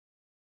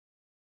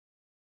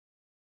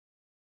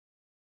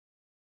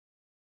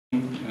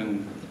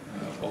and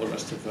all the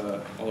rest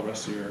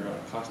of your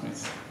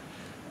classmates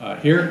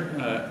here.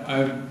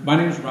 My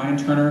name is Ryan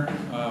Turner.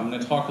 I'm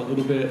going to talk a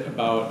little bit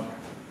about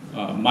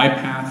my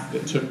path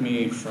that took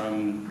me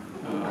from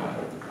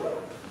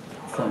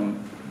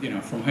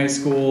high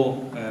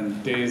school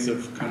and days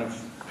of kind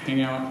of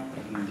hanging out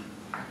and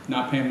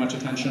not paying much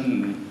attention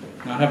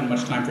and not having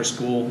much time for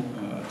school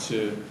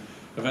to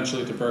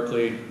eventually to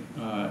Berkeley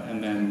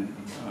and then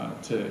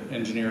to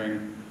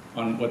engineering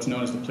on what's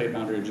known as the Plate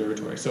Boundary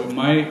Observatory. So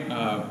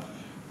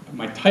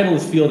my title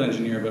is field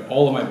engineer, but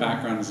all of my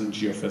background is in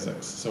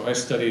geophysics. So I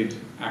studied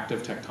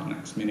active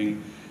tectonics,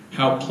 meaning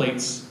how the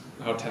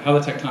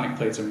tectonic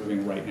plates are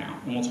moving right now.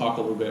 And we'll talk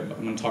a little bit.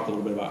 I'm going to talk a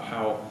little bit about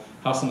how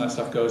some of that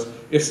stuff goes.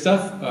 If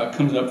stuff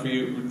comes up for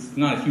you, it's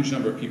not a huge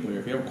number of people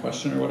here. If you have a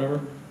question or whatever,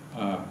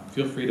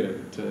 feel free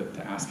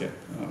to ask it.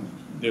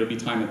 There'll be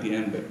time at the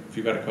end, but if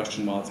you've got a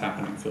question while it's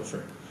happening, feel free.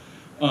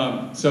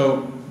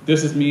 So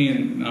this is me,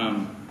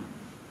 and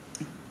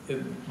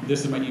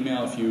this is my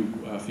email if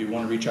you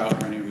want to reach out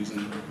for any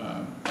reason.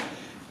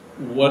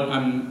 What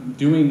I'm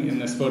doing in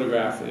this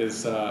photograph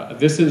is, I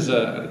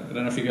don't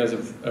know if you guys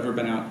have ever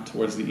been out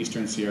towards the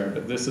Eastern Sierra,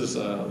 but this is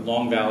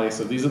Long Valley,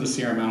 so these are the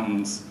Sierra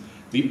Mountains.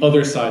 The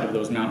other side of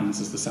those mountains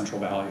is the Central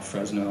Valley,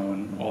 Fresno,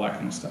 and all that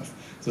kind of stuff.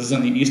 So this is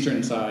on the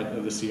eastern side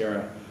of the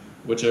Sierra,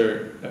 which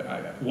are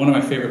one of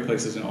my favorite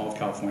places in all of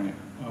California.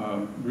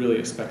 Really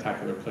a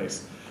spectacular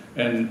place.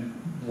 And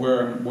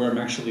where I'm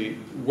actually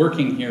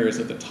working here is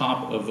at the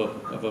top of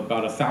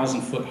about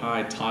 1,000-foot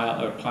high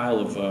pile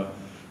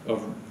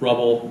of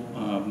rubble,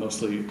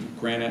 mostly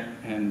granite.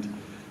 And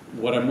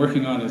what I'm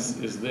working on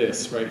is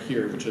this right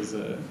here, which is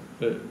a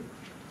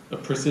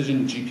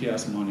precision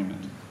GPS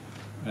monument.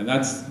 And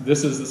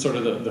this is sort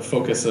of the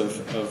focus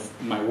of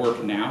my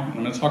work now. And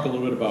I'm going to talk a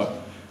little bit about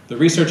the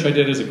research I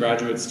did as a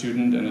graduate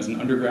student and as an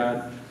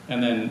undergrad,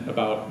 and then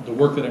about the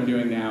work that I'm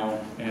doing now,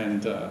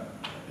 and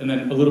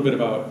then a little bit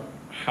about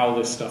how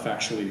this stuff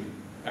actually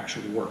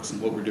works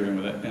and what we're doing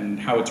with it and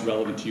how it's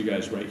relevant to you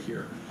guys right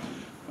here.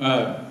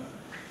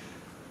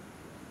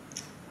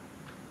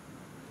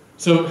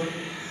 So,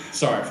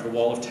 sorry for the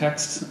wall of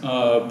text,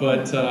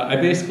 but I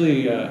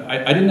basically,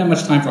 I didn't have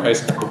much time for high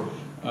school.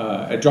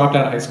 I dropped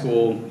out of high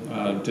school,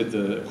 did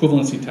the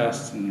equivalency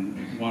test,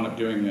 and wound up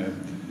doing a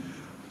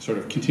sort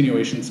of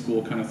continuation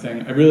school kind of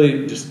thing. I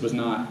really just was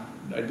not,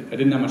 I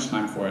didn't have much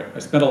time for it. I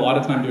spent a lot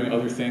of time doing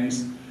other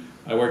things.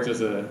 I worked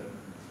as an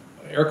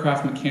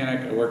aircraft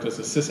mechanic. I worked as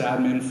a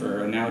sysadmin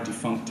for a now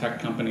defunct tech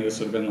company. This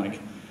would have been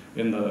like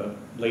in the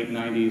late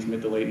 90s,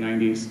 mid to late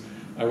 90s.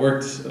 I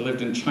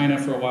lived in China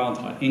for a while and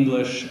taught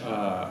English.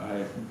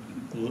 I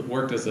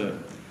worked as a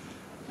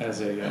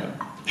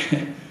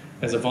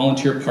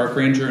volunteer park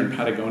ranger in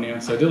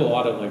Patagonia. So I did a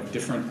lot of like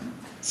different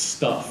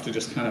stuff to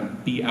just kind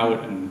of be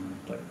out and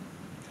like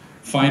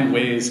find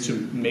ways to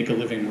make a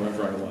living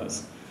wherever I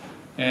was.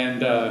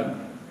 And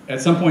at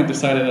some point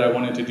decided that I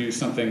wanted to do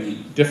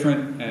something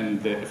different,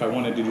 and that if I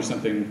wanted to do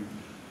something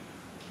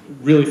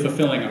really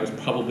fulfilling, I was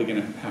probably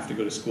going to have to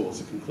go to school. It's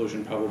a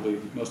conclusion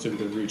probably most of you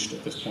have reached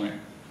at this point.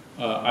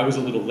 I was a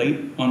little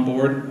late on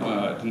board.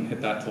 Didn't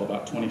hit that till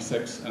about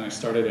 26, and I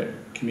started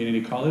at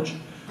community college.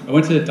 I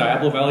went to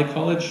Diablo Valley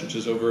College, which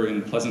is over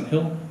in Pleasant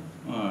Hill,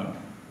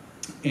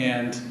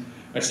 and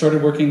I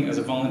started working as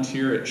a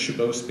volunteer at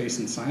Chabot Space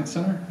and Science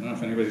Center. I don't know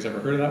if anybody's ever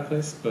heard of that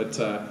place, but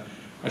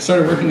I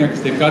started working there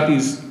because they've got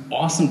these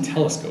awesome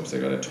telescopes.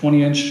 They've got a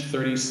 20-inch,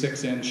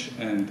 36-inch,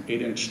 and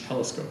 8-inch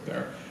telescope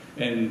there.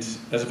 And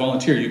as a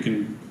volunteer, you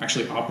can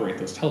actually operate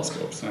those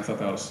telescopes. And I thought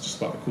that was just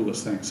about the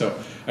coolest thing. So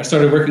I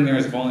started working there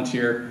as a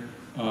volunteer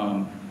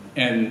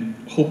and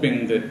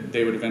hoping that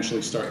they would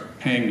eventually start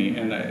paying me,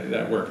 and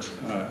that worked.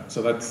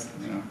 So that's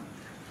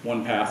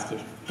one path to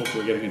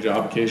hopefully getting a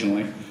job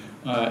occasionally.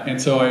 And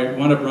so I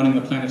wound up running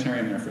the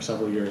planetarium there for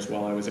several years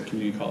while I was at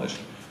community college.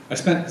 I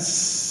spent,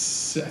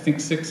 I think,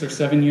 6 or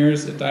 7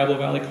 years at Diablo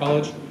Valley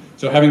College.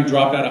 So having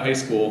dropped out of high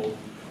school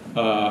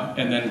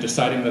and then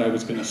deciding that I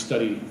was going to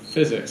study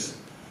physics,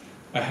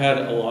 I had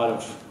a lot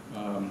of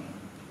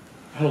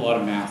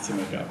math to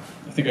make up.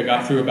 I think I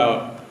got through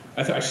about,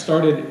 I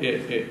started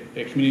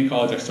at community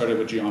college, I started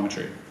with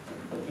geometry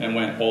and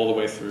went all the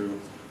way through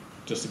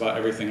just about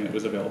everything that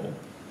was available.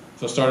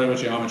 So I started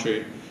with geometry.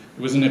 It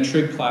was in a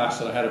trig class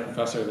that I had a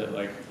professor that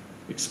like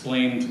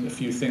explained a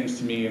few things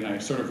to me, and I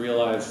sort of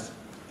realized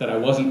that I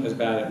wasn't as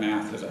bad at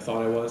math as I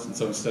thought I was. And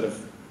so instead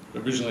of,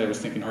 originally I was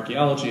thinking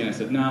archaeology, and I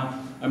said, no,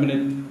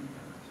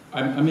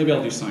 maybe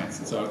I'll do science.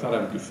 And so I thought I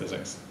would do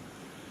physics.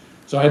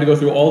 So I had to go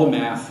through all the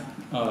math,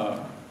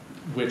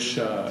 which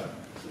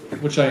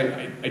I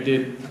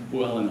did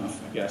well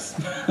enough, I guess.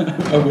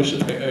 I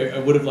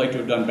would have liked to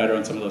have done better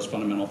on some of those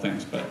fundamental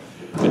things, but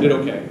I did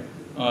okay.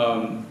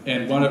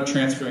 And wound up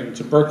transferring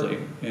to Berkeley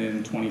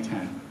in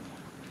 2010.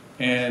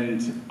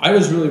 And I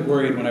was really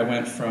worried when I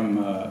went from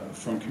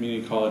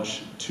community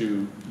college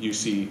to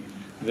UC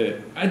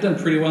that I'd done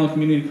pretty well in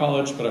community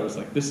college, but I was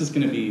like, this is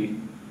going to be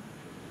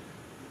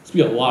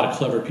a lot of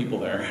clever people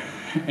there.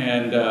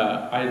 And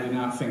I did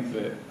not think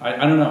that,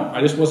 I don't know,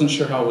 I just wasn't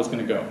sure how it was going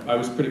to go. I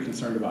was pretty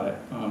concerned about it.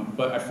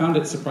 But I found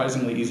it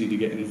surprisingly easy to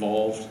get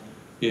involved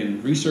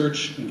in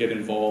research and get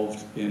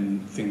involved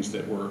in things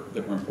that were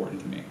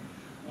important to me.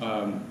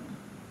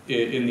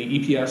 In the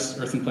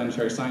EPS, Earth and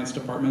Planetary Science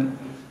Department,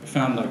 I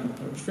found like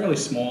a fairly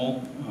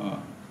small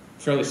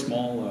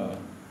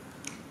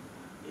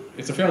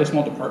it's a fairly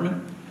small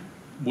department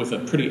with a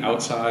pretty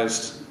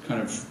outsized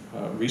kind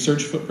of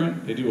research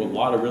footprint. They do a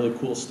lot of really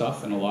cool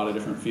stuff in a lot of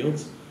different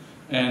fields.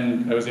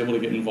 And I was able to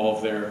get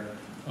involved there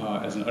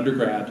as an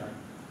undergrad.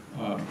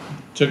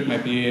 Took my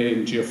BA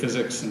in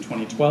geophysics in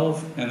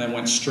 2012, and then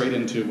went straight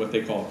into what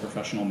they call a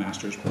professional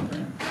master's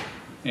program.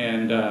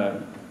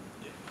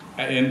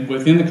 And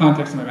within the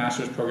context of my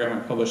master's program,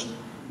 I published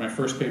my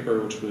first paper,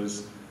 which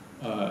was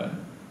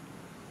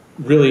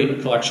really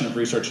a collection of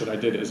research that I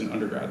did as an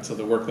undergrad. So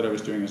the work that I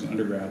was doing as an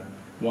undergrad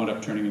wound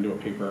up turning into a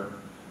paper.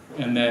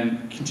 And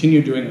then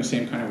continued doing the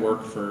same kind of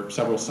work for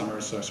several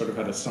summers. So I sort of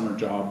had a summer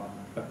job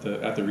at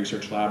the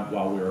research lab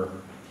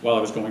while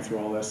I was going through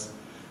all this.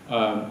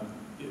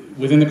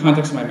 Within the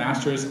context of my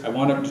master's, I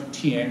wound up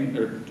TAing,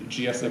 or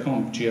they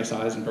call them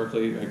GSIs in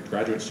Berkeley, like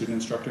graduate student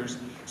instructors.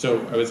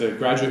 So I was a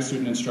graduate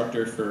student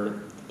instructor for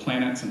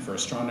planets and for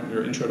astronomy,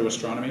 or intro to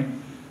astronomy.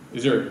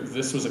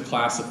 This was a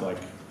class of like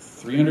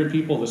 300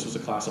 people. This was a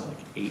class of like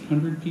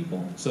 800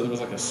 people. So there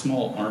was like a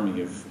small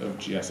army of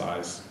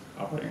GSIs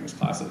operating these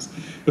classes.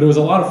 But it was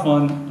a lot of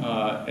fun,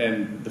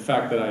 and the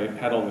fact that I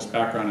had all this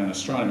background in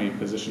astronomy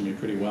positioned me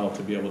pretty well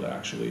to be able to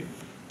actually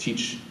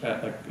teach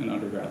at like an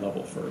undergrad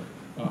level for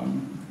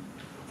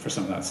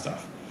some of that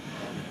stuff.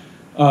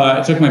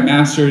 I took my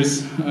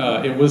master's.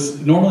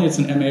 Normally it's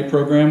an MA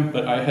program,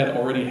 but I had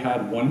already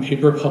had one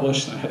paper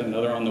published and I had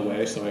another on the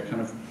way, so I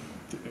kind of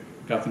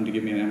got them to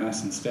give me an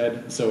MS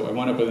instead. So I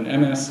wound up with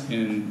an MS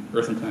in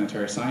Earth and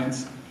Planetary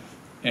Science,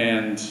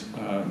 and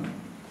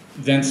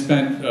then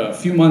spent a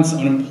few months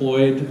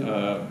unemployed.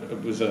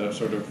 It was a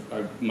sort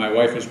of, my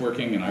wife was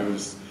working and I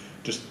was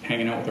just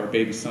hanging out with our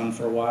baby son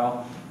for a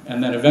while,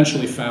 and then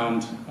eventually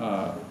found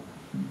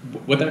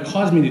what that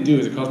caused me to do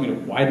is it caused me to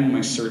widen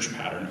my search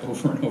pattern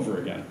over and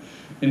over again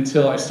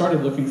until I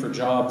started looking for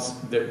jobs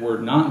that were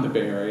not in the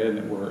Bay Area and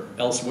that were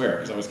elsewhere,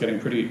 because I was getting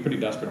pretty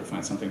desperate to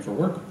find something for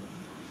work.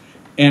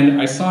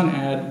 And I saw an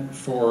ad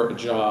for a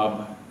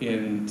job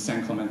in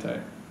San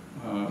Clemente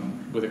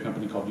with a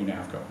company called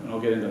UNAVCO, and I'll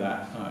get into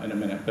that in a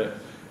minute, but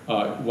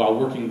while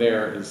working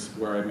there is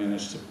where I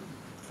managed to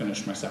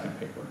finish my second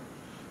paper.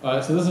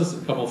 So this is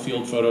a couple of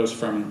field photos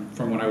from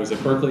when I was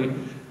at Berkeley.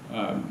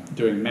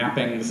 Doing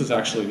mapping. This is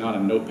actually not a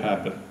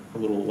notepad, but a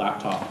little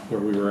laptop where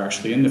we were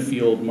actually in the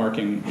field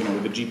marking,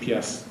 with a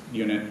GPS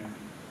unit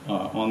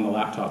on the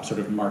laptop,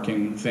 sort of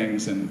marking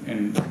things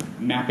and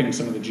mapping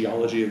some of the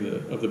geology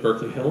of the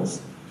Berkeley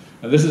Hills.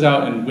 This is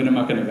out in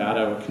Winnemucca,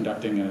 Nevada,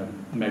 conducting a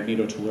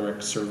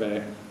magnetotelluric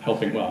survey,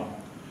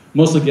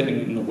 mostly getting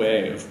in the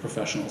way of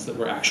professionals that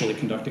were actually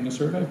conducting a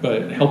survey,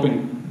 but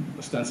helping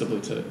ostensibly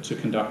to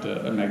conduct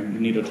a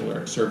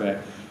magnetotelluric survey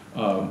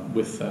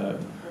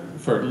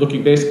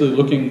basically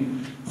looking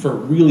for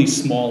really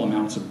small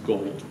amounts of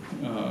gold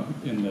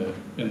in the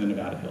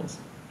Nevada hills.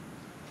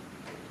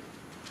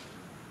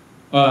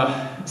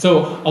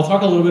 So I'll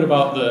talk a little bit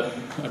about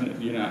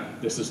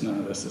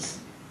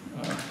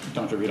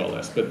don't have to read all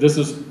this, but this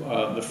is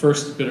the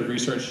first bit of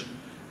research.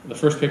 The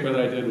first paper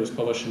that I did was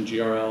published in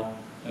GRL,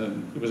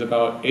 and it was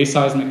about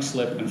aseismic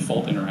slip and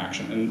fault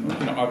interaction. And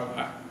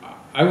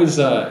I was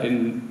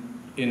in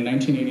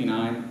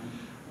 1989.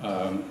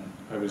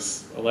 I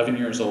was 11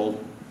 years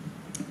old.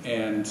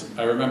 And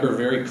I remember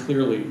very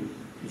clearly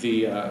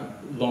the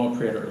Loma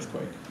Prieta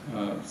earthquake.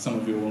 Some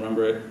of you will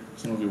remember it,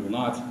 some of you will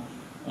not.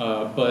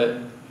 But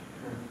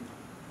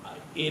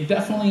it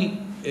definitely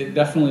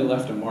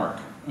left a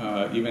mark,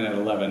 even at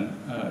 11.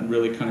 And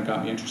really kind of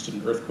got me interested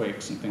in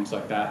earthquakes and things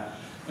like that.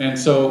 And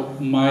so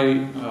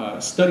my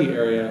study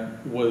area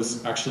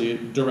was actually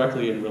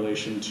directly in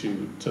relation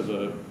to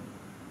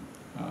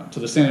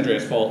the San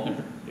Andreas Fault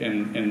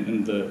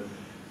and the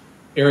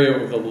area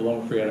of the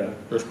Loma Prieta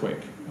earthquake.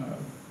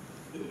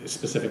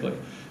 Specifically.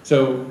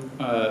 So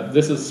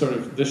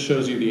this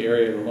shows you the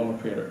area of the Loma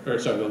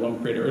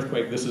Prieta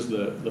earthquake. This is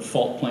the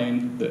fault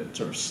plane that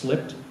sort of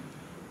slipped.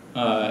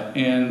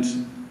 And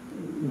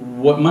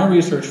what my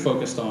research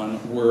focused on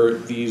were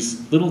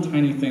these little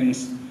tiny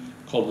things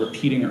called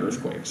repeating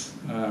earthquakes.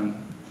 And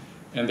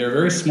they're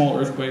very small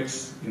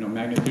earthquakes,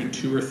 magnitude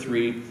 2 or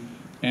 3,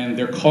 and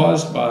they're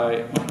caused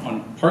by,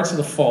 on parts of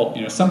the fault,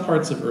 some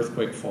parts of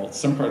earthquake faults,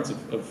 some parts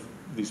of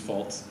these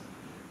faults.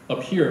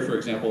 Up here, for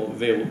example,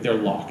 they're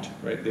locked,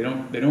 right? They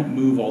don't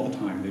move all the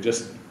time.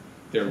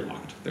 They're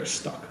locked. They're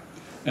stuck.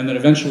 And then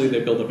eventually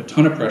they build up a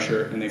ton of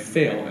pressure and they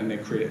fail and they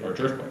create large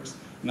earthquakes.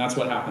 And that's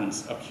what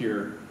happens up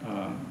here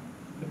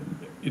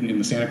in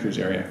the Santa Cruz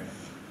area.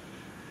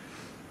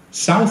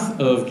 South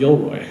of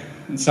Gilroy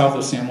and south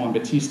of San Juan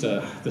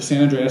Bautista, the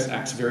San Andreas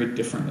acts very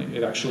differently.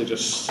 It actually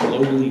just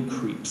slowly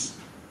creeps,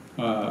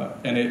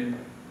 and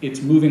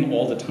it's moving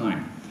all the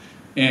time.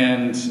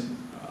 And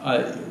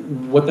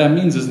What that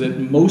means is that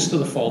most of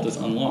the fault is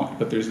unlocked,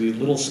 but there's these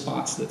little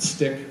spots that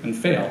stick and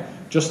fail,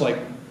 just like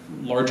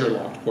larger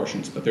locked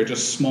portions, but they're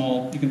just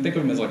small. You can think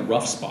of them as like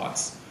rough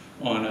spots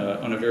on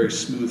a very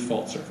smooth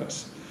fault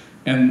surface.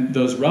 And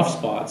those rough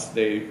spots,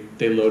 they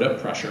load up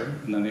pressure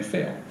and then they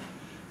fail.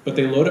 But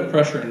they load up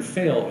pressure and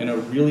fail in a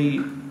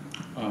really,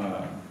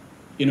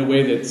 in a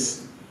way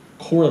that's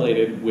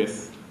correlated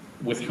with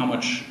how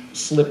much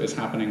slip is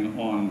happening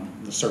on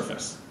the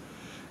surface.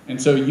 And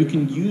so you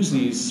can use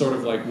these sort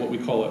of like what we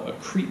call a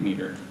creep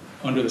meter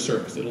under the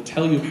surface. It'll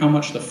tell you how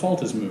much the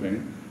fault is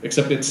moving,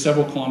 except it's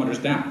several kilometers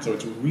down. So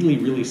it's really,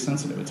 really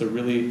sensitive. It's a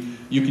really,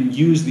 you can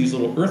use these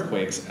little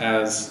earthquakes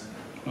as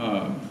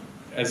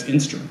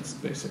instruments,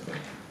 basically.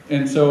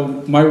 And so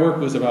my work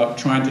was about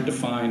trying to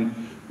define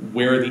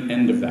where the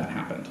end of that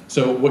happened.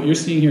 So what you're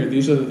seeing here,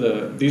 these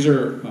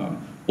are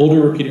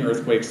older repeating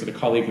earthquakes that a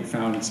colleague had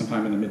found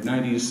sometime in the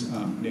mid-90s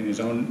in his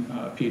own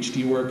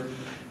PhD work.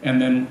 And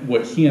then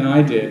what he and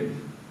I did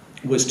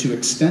was to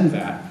extend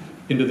that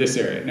into this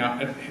area. Now,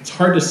 it's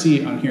hard to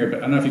see on here, but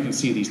I don't know if you can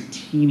see these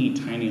teeny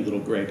tiny little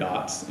gray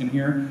dots in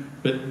here,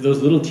 but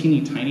those little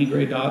teeny tiny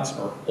gray dots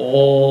are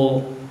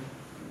all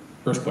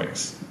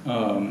earthquakes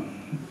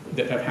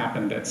that have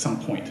happened at some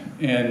point.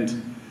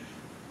 And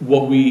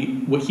what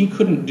he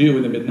couldn't do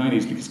in the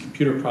mid-90s, because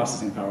computer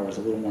processing power was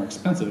a little more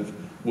expensive,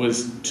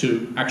 was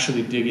to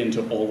actually dig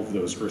into all of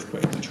those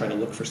earthquakes and try to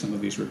look for some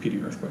of these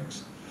repeating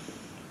earthquakes.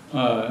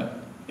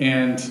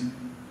 And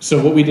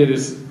so what we did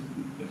is,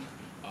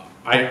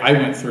 I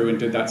went through and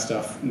did that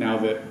stuff now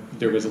that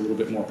there was a little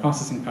bit more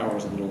processing power, it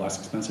was a little less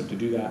expensive to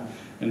do that.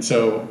 And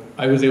so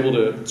I was able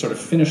to sort of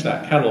finish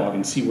that catalog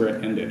and see where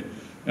it ended.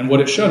 And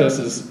what it showed us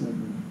is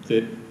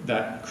that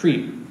that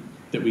creep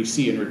that we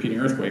see in repeating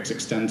earthquakes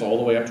extends all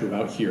the way up to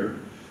about here,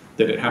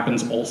 that it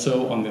happens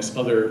also on this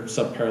other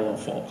subparallel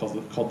fault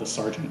called the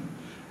Sargent,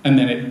 and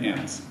then it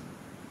ends.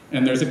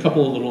 And there's a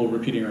couple of little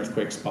repeating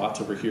earthquake spots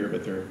over here,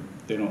 but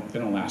they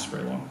don't last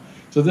very long.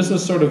 So this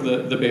was sort of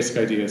the basic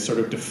idea, sort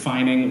of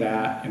defining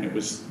that, and it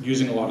was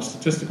using a lot of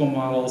statistical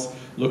models,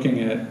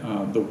 looking at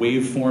the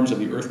waveforms of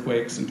the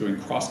earthquakes and doing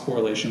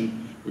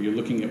cross-correlation, where you're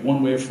looking at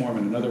one waveform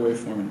and another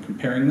waveform and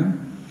comparing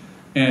them,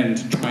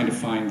 and trying to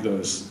find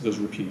those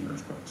repeating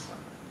earthquakes.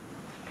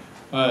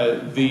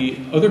 The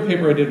other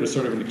paper I did was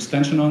sort of an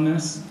extension on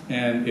this,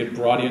 and it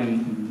brought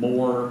in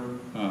more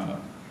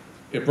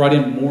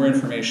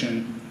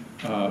information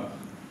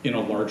in a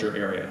larger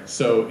area.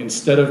 So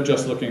instead of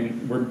just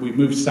looking, we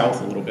moved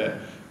south a little bit.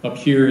 Up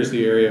here is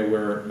the area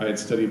where I had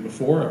studied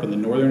before, up in the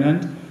northern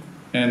end,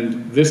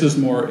 and this is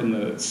more in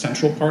the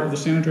central part of the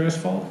San Andreas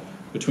Fault,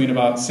 between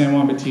about San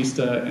Juan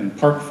Bautista and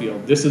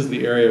Parkfield. This is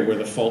the area where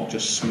the fault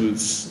just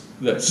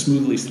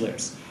smoothly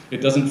slips.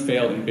 It doesn't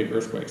fail in big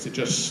earthquakes, it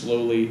just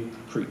slowly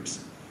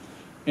creeps.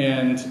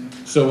 And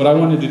so what I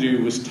wanted to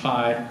do was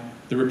tie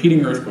the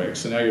repeating earthquakes.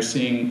 So now you're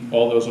seeing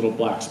all those little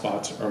black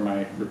spots are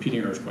my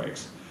repeating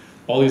earthquakes.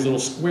 All these little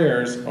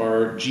squares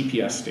are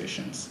GPS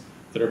stations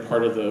that are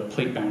part of the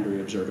Plate Boundary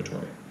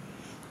Observatory.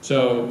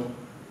 So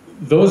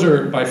those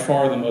are by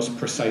far the most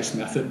precise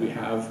method we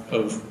have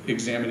of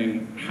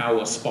examining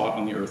how a spot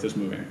on the Earth is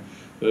moving.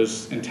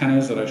 Those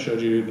antennas that I showed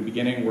you at the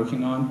beginning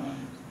working on,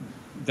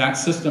 that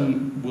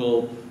system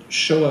will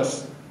show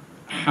us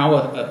how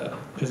a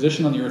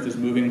position on the Earth is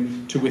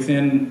moving to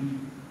within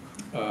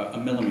a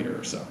millimeter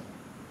or so.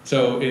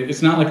 So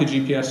it's not like a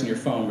GPS in your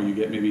phone where you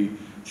get maybe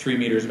 3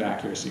 meters of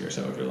accuracy or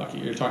so if you're lucky.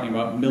 You're talking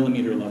about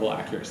millimeter level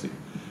accuracy.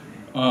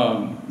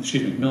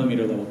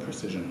 Millimeter level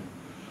precision.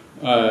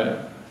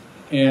 So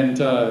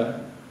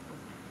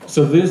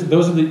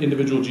those are the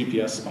individual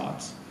GPS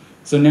spots.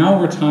 So now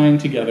we're tying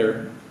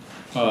together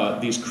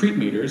these creep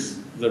meters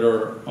that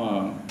are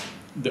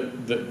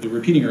the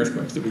repeating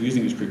earthquakes that we're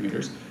using as creep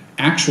meters,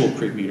 actual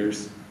creep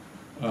meters,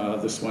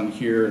 this one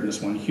here and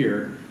this one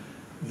here,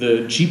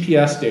 the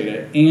GPS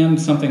data, and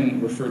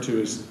something referred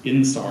to as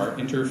INSAR,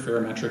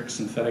 Interferometric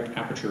Synthetic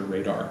Aperture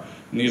Radar.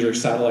 And these are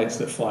satellites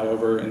that fly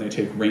over and they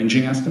take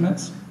ranging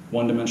estimates,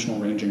 one-dimensional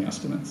ranging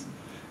estimates.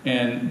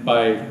 And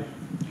by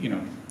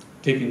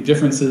taking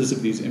differences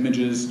of these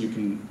images, you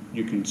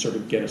can sort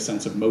of get a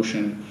sense of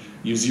motion.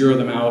 You zero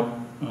them out,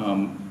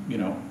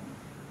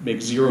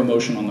 make zero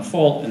motion on the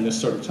fault, and this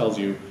sort of tells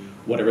you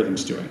what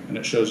everything's doing. And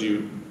it shows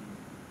you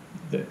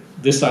that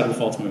this side of the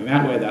fault's moving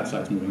that way, that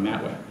side's moving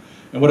that way.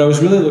 And what I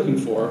was really looking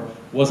for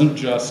wasn't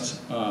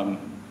just the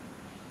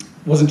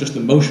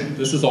motion.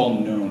 This is all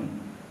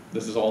known.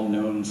 This is all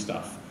known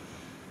stuff.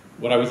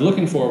 What I was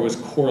looking for was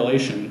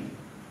correlation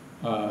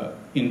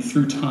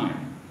through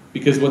time.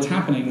 Because what's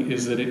happening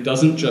is that it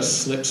doesn't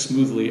just slip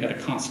smoothly at a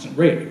constant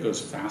rate. It goes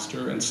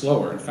faster and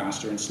slower and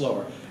faster and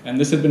slower. And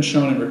this had been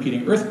shown in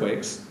repeating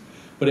earthquakes,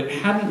 but it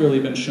hadn't really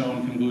been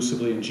shown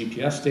conclusively in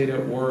GPS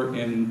data or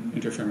in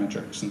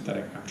interferometric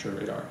synthetic aperture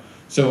radar.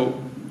 So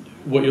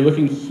what you're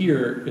looking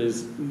here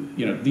is,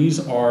 these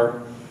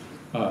are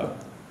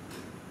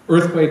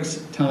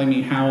earthquakes telling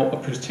me how a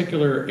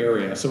particular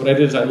area, so what I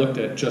did is I looked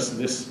at just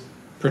this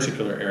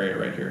particular area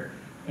right here.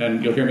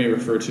 And you'll hear me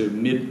refer to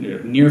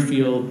near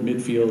field,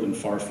 midfield, and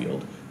far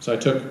field. So I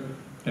took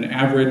an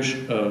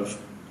average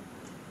of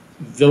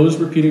those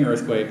repeating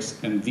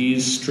earthquakes and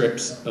these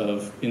strips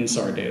of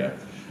INSAR data.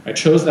 I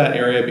chose that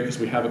area because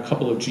we have a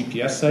couple of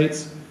GPS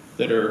sites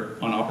that are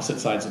on opposite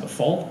sides of the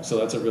fault, so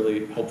that's a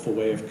really helpful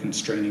way of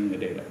constraining the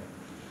data.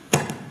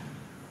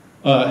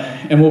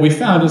 And what we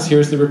found is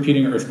here's the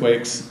repeating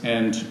earthquakes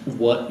and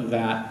what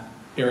that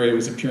area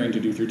was appearing to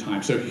do through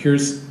time. So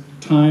here's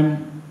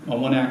time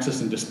on one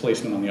axis and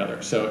displacement on the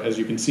other. So as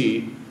you can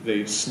see,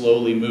 they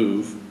slowly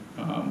move.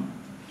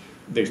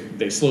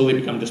 They slowly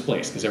become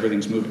displaced because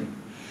everything's moving.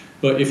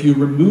 But if you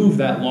remove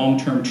that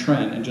long-term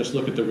trend and just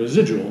look at the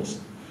residuals,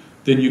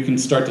 then you can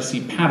start to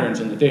see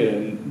patterns in the data.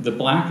 And the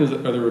black are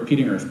the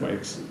repeating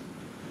earthquakes.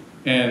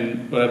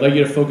 And what I'd like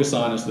you to focus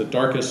on is the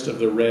darkest of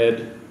the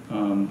red,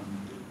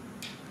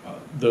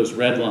 those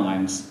red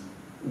lines,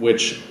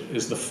 which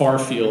is the far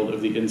field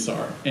of the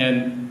INSAR.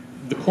 And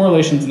the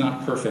correlation's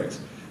not perfect,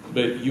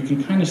 but you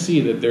can kind of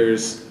see that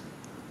there's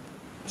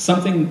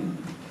something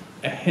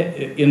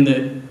ahead in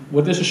the,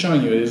 what this is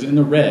showing you is in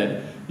the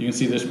red, you can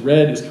see this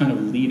red is kind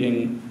of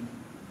leading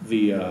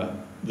the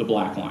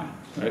black line,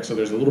 right? So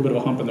there's a little bit of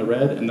a hump in the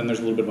red, and then there's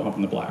a little bit of a hump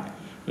in the black.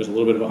 There's a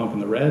little bit of a hump in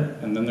the red,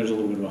 and then there's a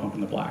little bit of a hump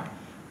in the black.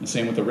 And the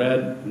same with the red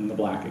and the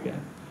black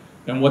again.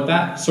 And what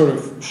that sort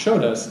of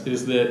showed us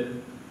is that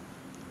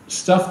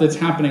stuff that's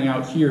happening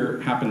out here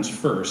happens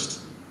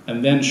first,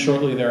 and then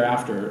shortly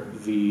thereafter,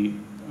 the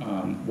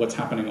what's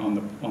happening on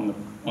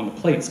the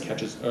plates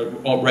catches,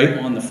 right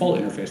on the fault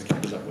interface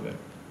catches up with it.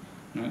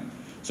 Right?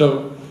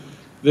 So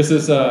this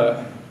is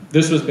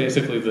this was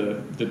basically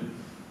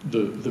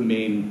the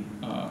main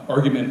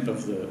argument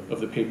of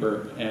the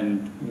paper,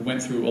 and we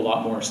went through a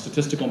lot more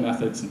statistical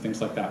methods and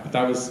things like that. But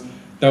that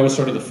was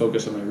sort of the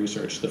focus of my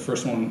research. The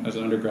first one as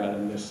an undergrad,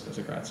 and this as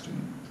a grad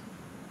student.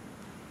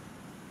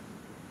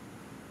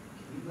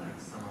 Can you like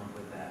sum up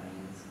what that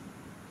means?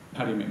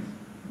 How do you mean?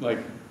 Like?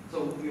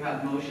 So you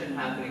have motion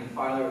happening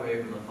farther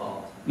away from the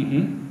fault.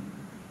 Mm-hmm.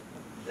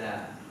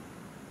 That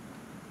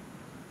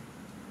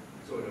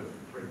sort of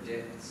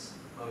predicts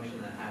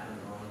motion that happens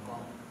on the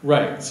fault.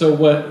 Right. So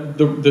what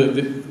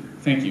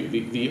thank you.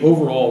 The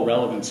overall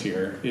relevance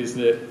here is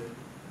that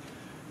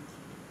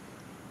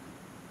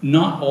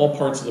not all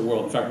parts of the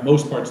world, in fact,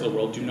 most parts of the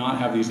world do not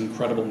have these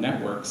incredible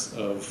networks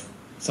of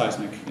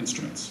seismic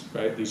instruments,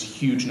 right? These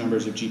huge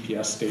numbers of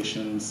GPS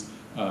stations,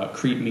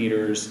 creep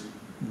meters,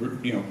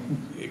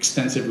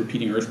 extensive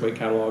repeating earthquake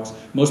catalogs.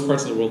 Most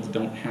parts of the world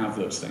don't have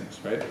those things,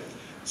 right?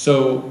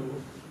 So,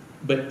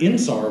 but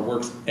INSAR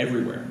works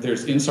everywhere.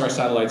 There's INSAR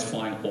satellites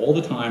flying all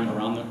the time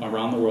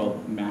around the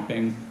world,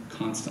 mapping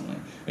constantly.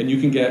 And you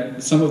can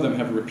get, some of them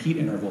have repeat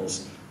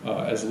intervals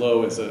as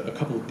low as a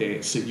couple of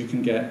days. So you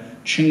can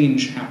get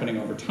change happening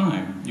over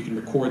time. You can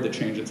record the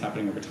change that's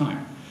happening over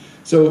time.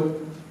 So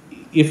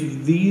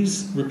if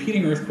these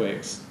repeating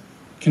earthquakes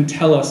can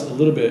tell us a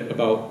little bit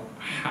about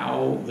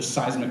how the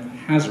seismic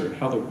hazard,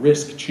 how the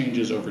risk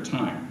changes over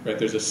time, right?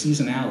 There's a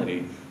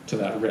seasonality to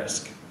that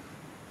risk,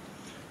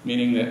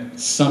 meaning that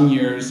some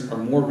years are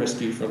more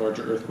risky for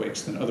larger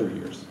earthquakes than other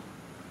years.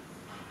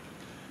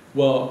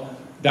 Well,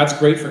 that's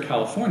great for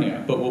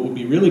California, but what would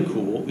be really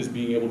cool is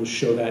being able to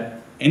show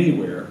that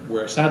anywhere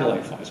where a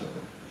satellite flies over.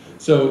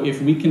 So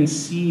if we can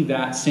see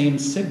that same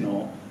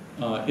signal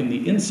in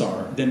the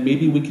INSAR, then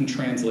maybe we can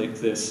translate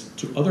this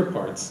to other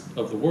parts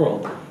of the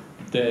world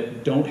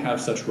that don't have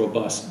such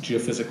robust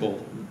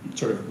geophysical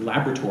sort of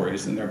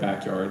laboratories in their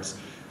backyards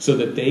so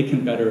that they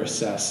can better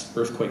assess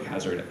earthquake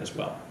hazard as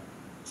well.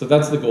 So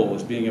that's the goal,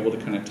 is being able to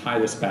kind of tie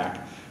this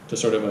back to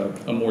sort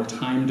of a more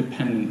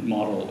time-dependent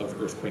model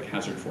of earthquake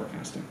hazard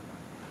forecasting.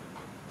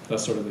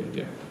 That's sort of the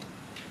idea.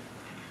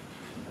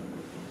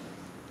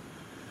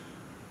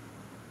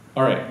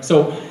 All right,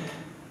 so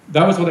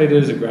that was what I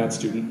did as a grad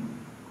student.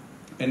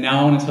 And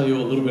now I want to tell you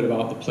a little bit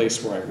about the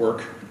place where I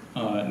work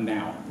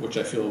now, which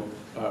I feel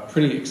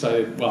pretty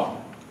excited.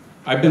 Well,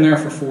 I've been there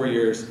for 4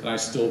 years, and I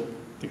still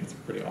think it's a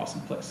pretty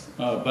awesome place.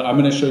 But I'm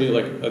going to show you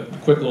like a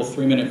quick little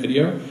 3-minute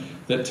video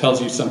that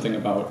tells you something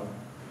about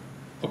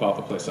the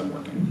place I'm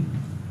working.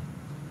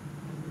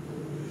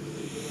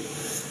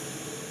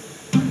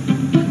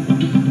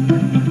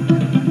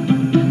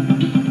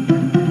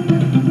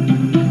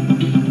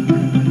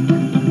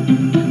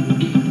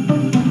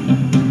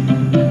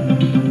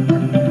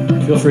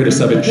 Feel free to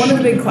sub it. One of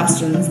the big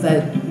questions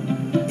that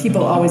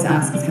people always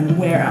ask is kind of,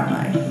 where am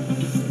I?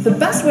 The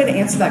best way to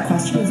answer that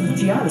question is with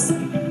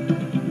geodesy.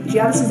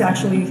 Geodesy is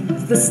actually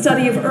the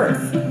study of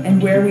Earth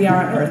and where we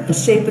are on Earth, the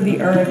shape of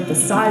the Earth, the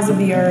size of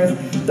the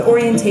Earth, the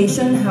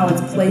orientation, how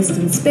it's placed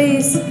in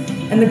space,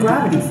 and the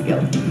gravity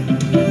field.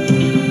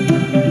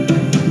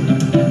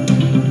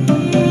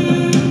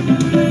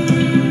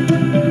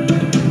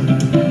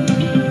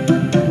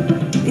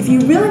 If you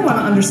really want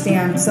to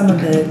understand some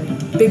of the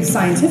big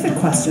scientific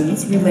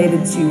questions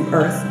related to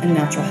Earth and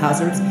natural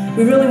hazards,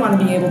 we really want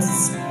to be able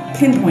to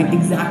pinpoint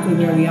exactly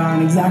where we are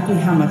and exactly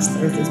how much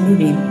the Earth is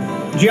moving.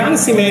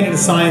 Geodesy made it a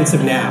science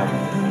of now.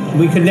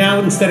 We could now,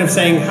 instead of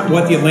saying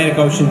what the Atlantic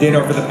Ocean did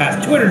over the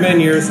past 200 million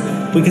years,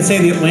 we could say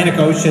the Atlantic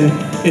Ocean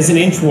is an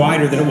inch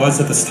wider than it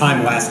was at this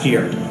time last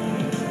year.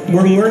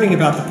 we're learning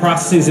about the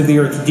processes of the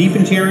Earth's deep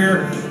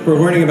interior. We're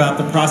learning about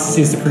the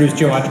processes that produce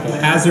geological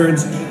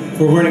hazards.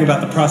 We're learning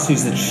about the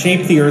processes that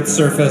shape the Earth's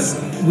surface.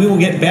 We will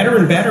get better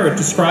and better at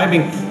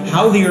describing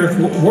how the Earth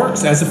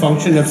works as a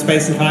function of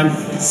space and time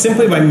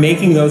simply by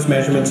making those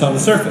measurements on the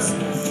surface.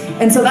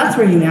 And so that's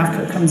where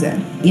UNAVCO comes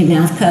in.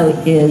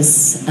 UNAVCO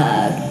is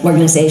an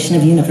organization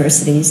of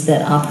universities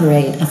that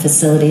operate a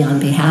facility on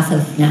behalf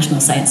of National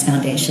Science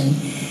Foundation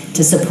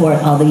to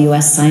support all the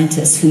U.S.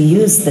 scientists who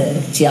use the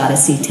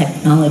geodesy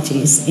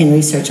technologies in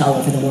research all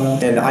over the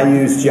world. And I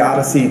use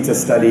geodesy to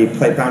study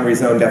plate boundary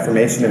zone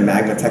deformation and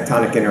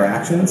magnetectonic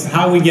interactions.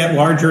 How we get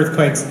large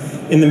earthquakes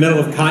in the middle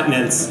of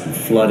continents.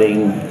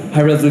 Flooding,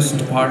 high-resolution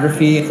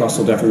topography,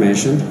 crustal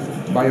deformation,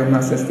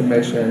 biomass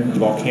estimation,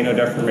 volcano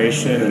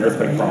deformation, and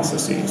earthquake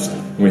processes.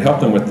 And we help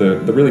them with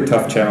the really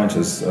tough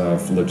challenges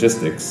of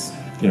logistics,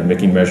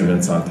 making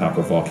measurements on top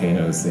of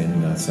volcanoes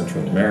in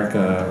Central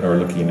America, or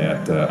looking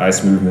at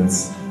ice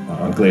movements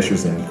on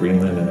glaciers in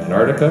Greenland and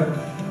Antarctica,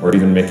 or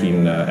even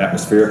making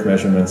atmospheric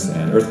measurements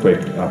and earthquake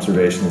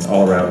observations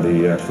all around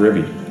the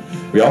Caribbean.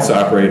 We also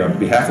operate on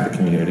behalf of the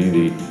community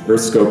the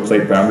EarthScope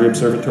Plate Boundary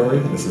Observatory.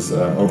 This is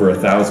over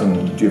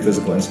 1,000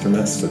 geophysical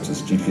instruments such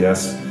as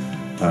GPS,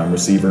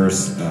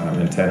 receivers,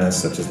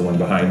 antennas such as the one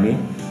behind me,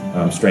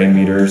 strain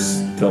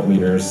meters, tilt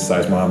meters,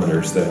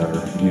 seismometers that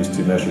are used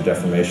to measure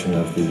deformation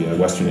of the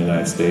western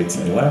United States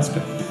and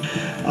Alaska.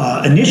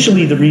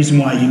 Initially, the reason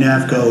why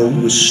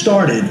UNAVCO was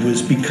started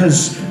was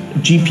because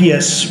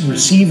GPS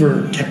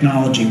receiver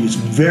technology was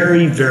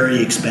very,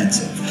 very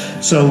expensive.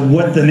 So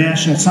what the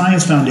National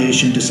Science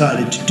Foundation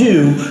decided to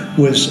do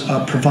was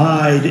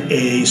provide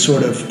a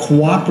sort of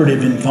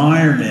cooperative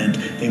environment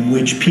in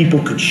which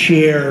people could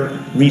share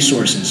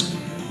resources.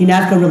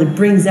 UNAVCO really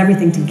brings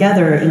everything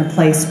together in a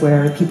place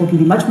where people can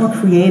be much more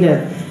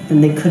creative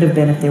than they could have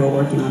been if they were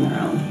working on their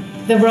own.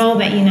 The role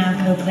that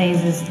UNAVCO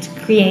plays is to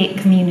create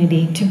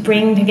community, to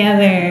bring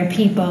together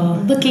people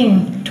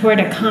looking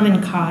toward a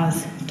common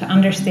cause, to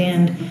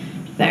understand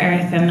the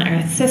Earth and the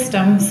Earth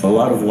systems. A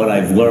lot of what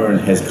I've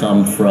learned has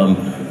come from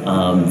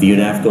the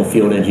UNAVCO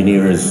field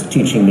engineers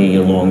teaching me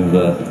along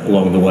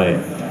the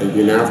way.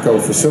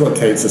 UNAVCO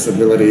facilitates this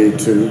ability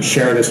to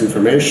share this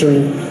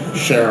information,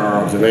 share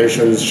our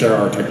observations, share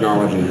our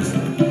technologies.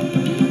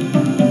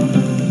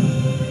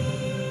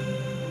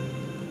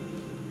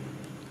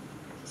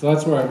 So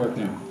that's where I work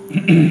now.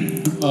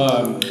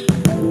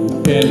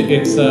 And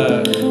it's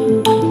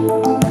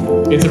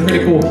a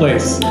pretty cool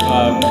place.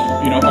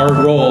 Our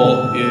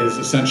role is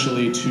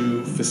essentially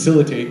to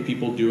facilitate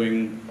people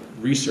doing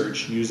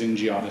research using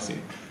geodesy.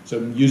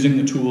 So using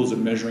the tools of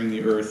measuring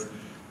the Earth.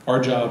 Our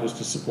job is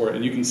to support,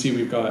 and you can see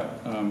we've got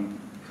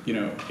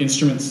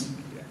instruments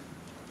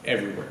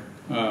everywhere.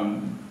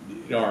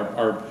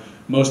 Our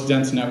most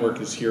dense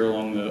network is here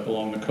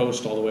along the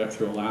coast, all the way up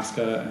through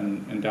Alaska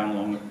and down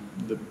along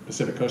the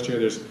Pacific coast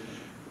here.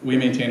 We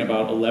maintain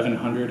about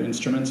 1,100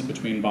 instruments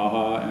between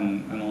Baja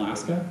and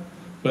Alaska,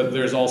 but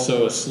there's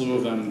also a slew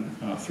of them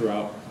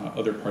throughout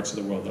other parts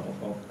of the world that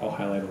I'll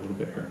highlight a little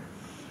bit here.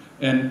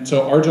 And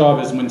so our job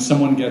is when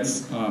someone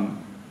gets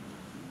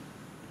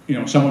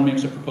someone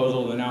makes a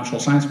proposal to the National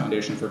Science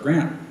Foundation for a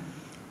grant.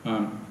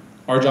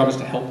 Our job is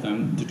to help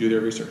them to do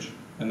their research,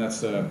 and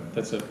it's a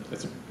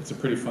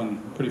pretty fun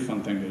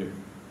thing to do.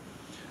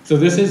 So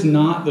this is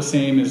not the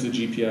same as the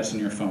GPS in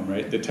your phone,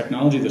 right? The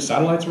technology, the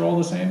satellites are all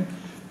the same,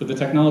 but the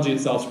technology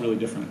itself is really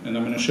different. And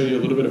I'm going to show you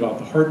a little bit about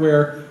the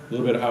hardware, a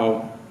little bit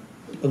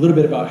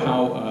about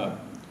how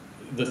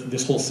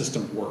this whole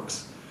system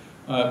works.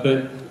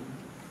 But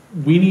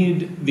we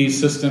need these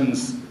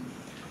systems.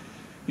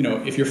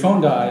 If your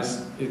phone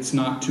dies, it's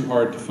not too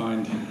hard to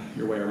find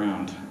your way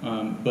around.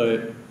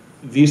 But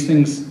these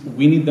things,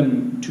 we need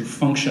them to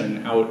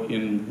function out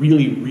in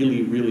really,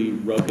 really, really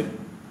rugged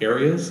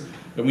areas.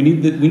 And we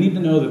need to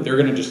know that they're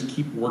going to just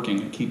keep working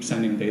and keep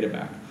sending data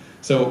back.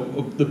 So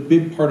the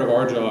big part of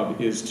our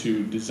job is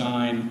to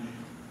design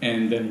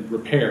and then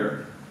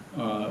repair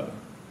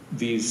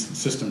these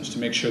systems to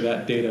make sure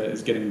that data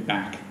is getting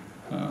back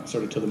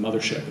sort of to the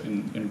mothership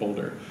in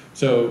Boulder.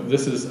 So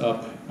this is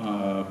up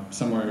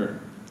somewhere.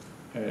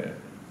 I'm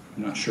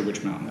not sure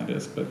which mountain that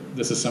is, but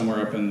this is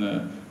somewhere up in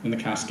the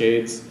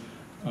Cascades.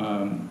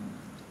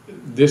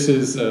 This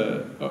is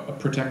a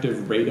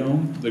protective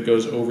radome that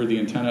goes over the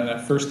antenna.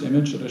 That first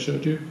image that I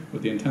showed you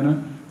with the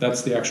antenna,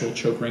 that's the actual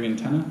choke ring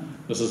antenna.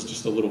 This is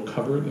just a little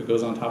cover that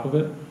goes on top of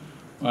it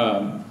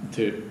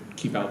to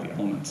keep out the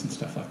elements and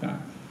stuff like that.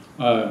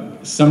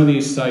 Some of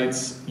these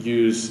sites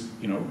use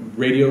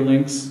radio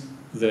links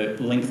that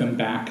link them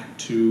back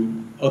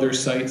to other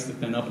sites that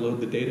then upload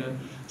the data.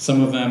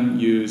 Some of them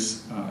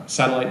use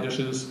satellite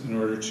dishes in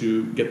order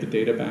to get the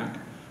data back.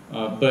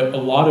 But a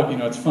lot of,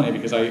 it's funny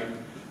because when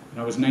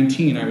I was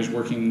 19, I was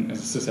working as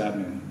a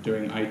sysadmin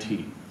doing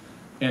IT.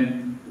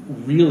 And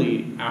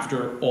really,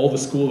 after all the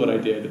school that I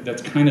did,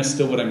 that's kind of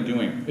still what I'm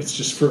doing. It's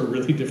just for a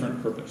really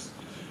different purpose.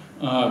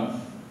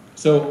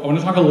 So I want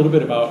to talk a little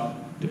bit about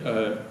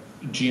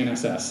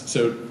GNSS.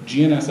 So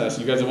GNSS,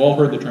 you guys have all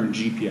heard the term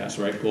GPS,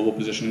 right? Global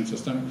Positioning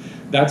System.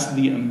 That's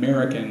the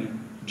American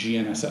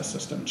GNSS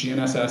system.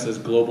 GNSS is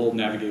Global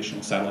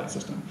Navigational Satellite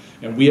System.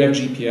 And we have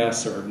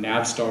GPS, or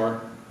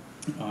Navstar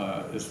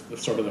is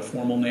sort of the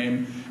formal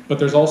name. But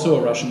there's also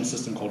a Russian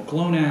system called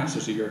GLONASS.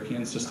 There's a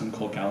European system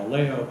called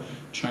Galileo.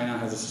 China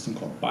has a system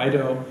called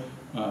BeiDou.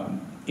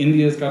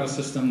 India's got a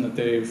system that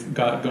they've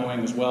got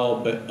going as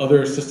well. But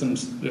other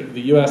systems,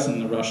 the US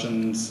and the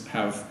Russians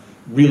have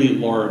really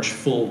large,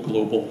 full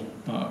global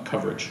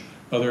coverage.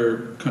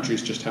 Other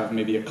countries just have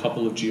maybe a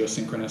couple of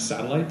geosynchronous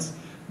satellites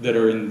that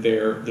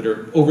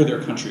are over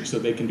their country, so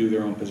they can do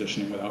their own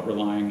positioning without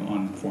relying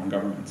on foreign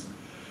governments.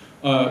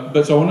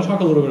 But so I want to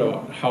talk a little bit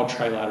about how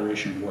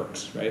trilateration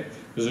works, right?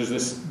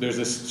 Because there's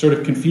this sort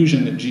of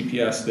confusion that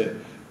GPS,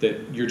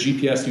 that your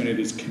GPS unit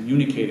is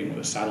communicating with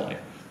a satellite,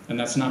 and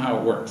that's not how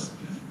it works.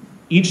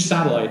 Each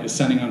satellite is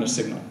sending out a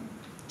signal.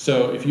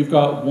 So if you've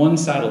got one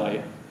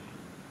satellite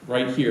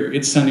right here,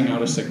 it's sending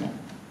out a signal.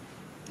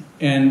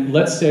 And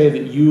let's say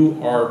that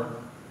you're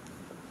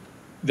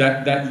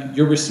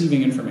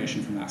receiving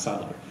information from that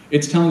satellite.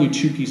 It's telling you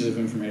two pieces of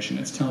information.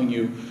 It's telling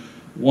you,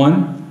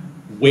 one,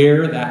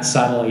 where that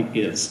satellite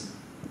is,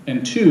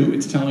 and two,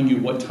 it's telling you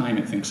what time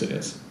it thinks it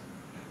is.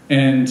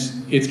 And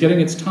it's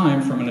getting its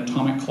time from an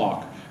atomic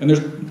clock. And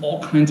there's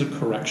all kinds of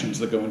corrections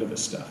that go into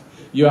this stuff.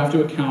 You have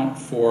to account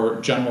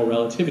for general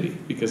relativity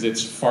because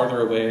it's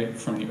farther away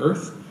from the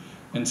Earth.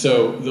 And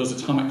so those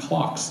atomic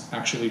clocks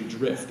actually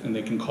drift and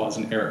they can cause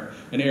an error.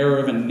 An error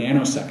of a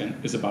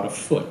nanosecond is about a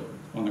foot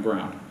on the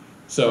ground.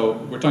 So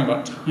we're talking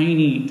about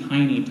tiny,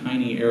 tiny,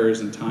 tiny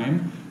errors in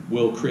time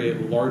will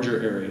create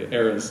larger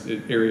errors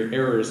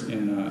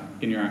in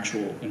your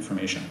actual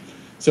information.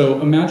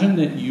 So imagine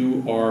that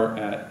you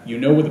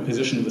know where the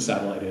position of the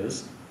satellite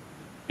is,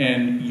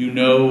 and you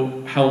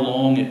know how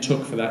long it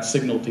took for that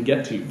signal to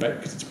get to you, right?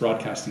 Because it's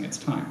broadcasting its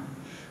time.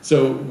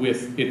 So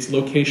with its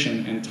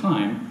location and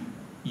time,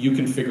 you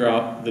can figure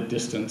out the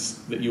distance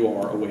that you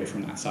are away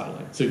from that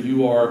satellite. So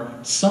you are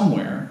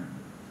somewhere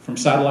from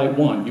satellite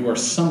 1, you are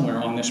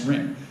somewhere on this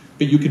ring,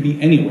 but you could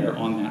be anywhere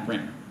on that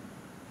ring,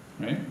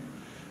 right?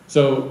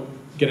 So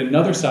get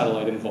another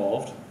satellite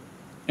involved,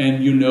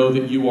 and you know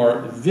that you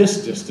are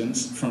this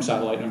distance from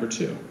satellite number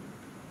 2,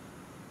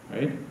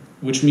 right?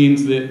 Which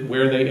means that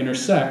where they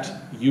intersect,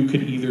 you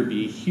could either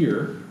be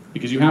here,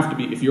 because you have to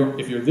be, if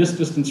you're this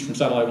distance from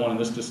satellite 1 and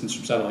this distance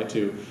from satellite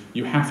 2,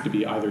 you have to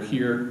be either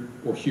here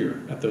or here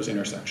at those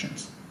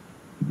intersections,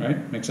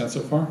 right? Make sense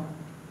so far?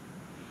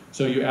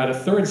 So you add a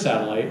third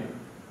satellite,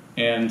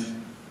 and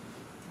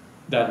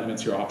that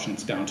limits your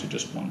options down to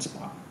just one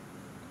spot.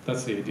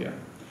 That's the idea.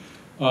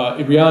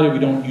 In reality, we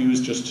don't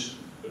use just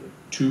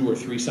 2 or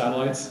 3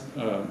 satellites.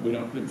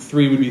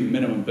 3 would be the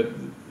minimum, but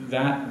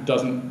that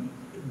doesn't,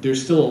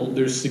 there's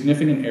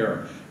significant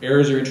error.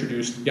 Errors are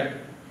introduced, yeah.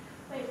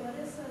 Wait, what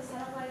is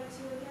satellite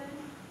 2 again?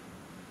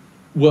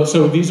 Well,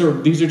 so these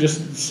are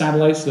just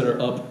satellites that are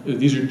up,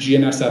 these are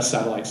GNSS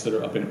satellites that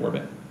are up in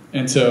orbit.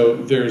 And so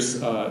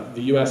there's,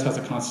 the US has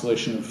a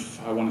constellation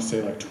of, I want to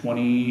say like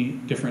 20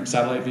 different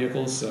satellite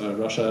vehicles,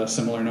 Russia,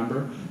 similar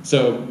number.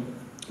 So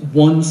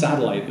one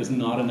satellite is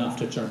not enough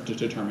to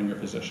determine your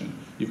position.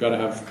 You've got to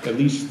have at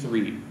least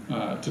 3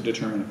 to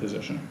determine a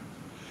position.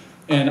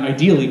 And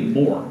ideally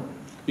more,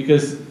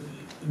 because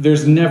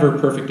there's never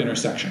perfect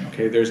intersection,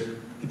 okay? There's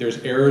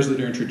errors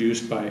that are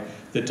introduced by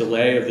the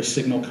delay of the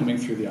signal coming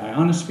through the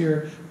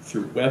ionosphere,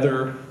 through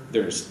weather,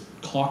 there's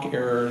clock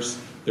errors,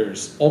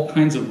 there's all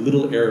kinds of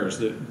little errors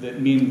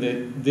that mean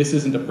that this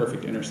isn't a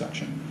perfect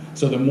intersection.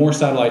 So the more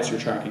satellites you're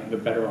tracking, the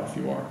better off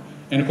you are.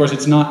 And of course,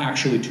 it's not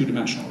actually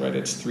 2-dimensional, right?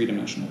 It's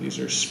 3-dimensional. These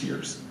are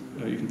spheres.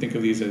 You can think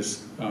of these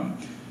as,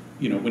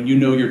 when you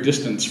know your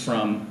distance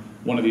from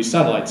one of these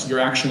satellites, you're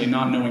actually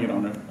not knowing it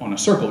on a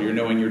circle. You're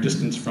knowing your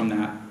distance from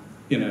that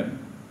in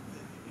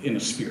a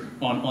sphere,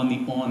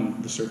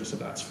 on the surface of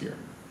that sphere.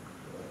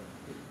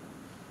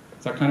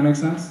 Does that kind of make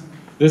sense?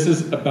 This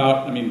is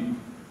about,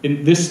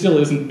 this still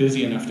isn't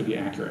busy enough to be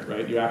accurate,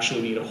 right? You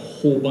actually need a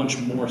whole bunch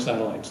more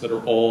satellites that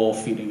are all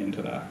feeding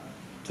into that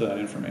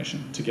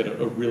information to get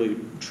a really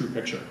true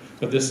picture.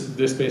 But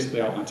this basically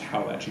outlines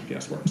how that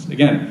GPS works.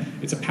 Again,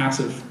 it's a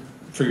passive,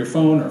 for your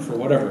phone or for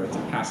whatever, it's a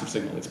passive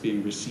signal. It's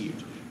being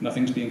received.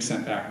 Nothing's being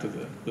sent back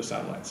to the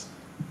satellites.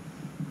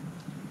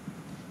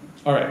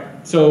 All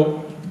right, so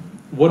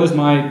what is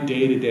my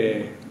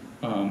day-to-day,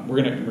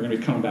 we're gonna be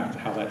coming back to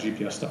how that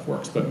GPS stuff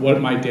works, but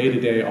what my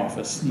day-to-day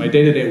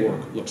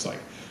work looks like.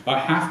 About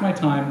half my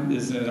time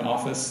is in an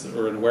office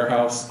or in a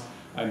warehouse.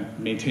 I'm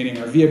maintaining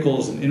our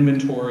vehicles and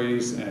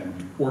inventories and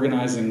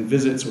organizing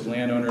visits with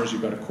landowners.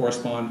 You've got to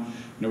correspond.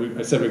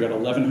 I said we've got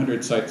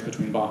 1,100 sites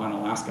between Baja and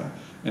Alaska,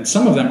 and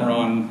some of them are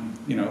on,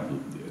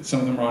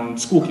 some of them are on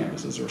school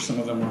campuses, or some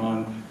of them are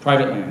on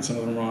private land, some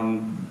of them are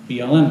on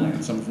BLM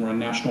land, some of them are on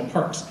national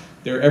parks.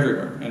 They're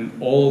everywhere, and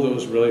all of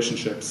those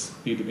relationships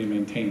need to be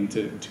maintained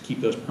to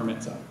keep those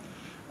permits up.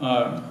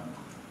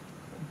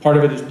 Part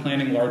of it is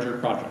planning larger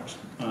projects.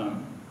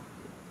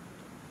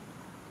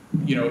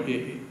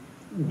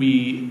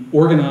 We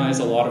organize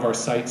a lot of our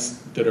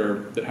sites that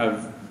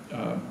have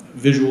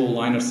visual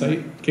line of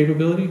sight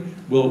capability,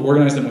 we'll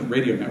organize them with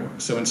radio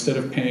networks. So instead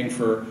of paying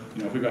for,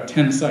 if we've got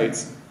 10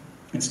 sites,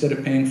 instead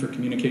of paying for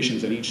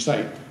communications at each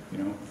site,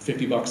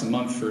 $50 a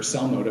month for a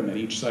cell modem at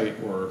each site,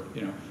 or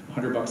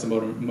 $100 a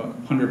modem,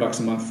 $100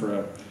 a month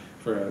for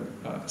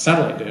a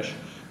satellite dish,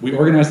 we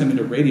organize them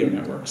into radio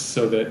networks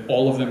so that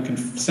all of them can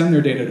send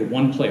their data to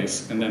one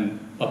place and then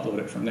upload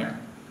it from there.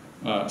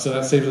 So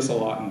that saves us a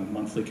lot in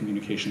monthly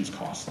communications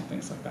costs and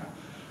things like that.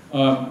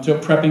 So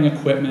prepping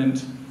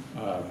equipment,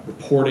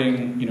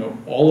 reporting,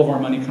 all of our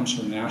money comes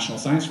from the National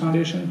Science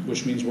Foundation,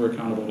 which means we're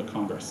accountable to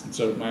Congress. And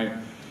so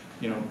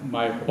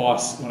my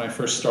boss, when I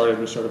first started,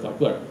 was sort of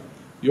like, look,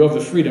 you have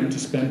the freedom to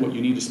spend what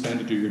you need to spend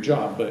to do your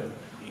job, but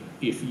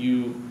if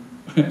you,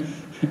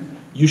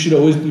 you should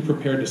always be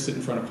prepared to sit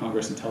in front of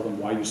Congress and tell them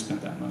why you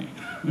spent that money.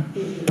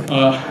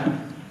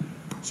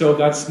 So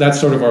that's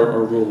sort of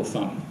our rule of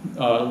thumb.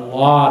 A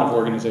lot of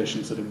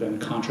organizations that have been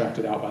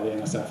contracted out by the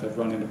NSF have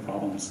run into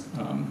problems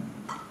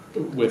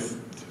with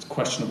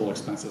questionable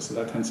expenses, so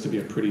that tends to be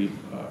a pretty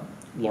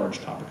large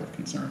topic of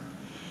concern.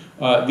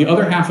 The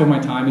other half of my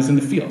time is in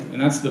the field,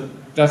 and that's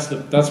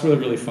where the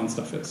really fun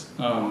stuff is.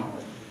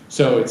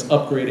 So it's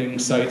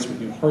upgrading sites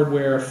with new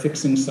hardware,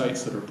 fixing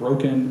sites that are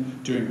broken,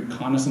 doing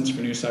reconnaissance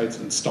for new sites,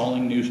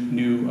 installing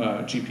new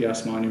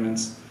GPS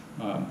monuments,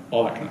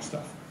 all that kind of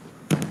stuff.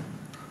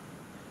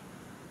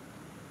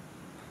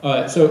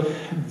 So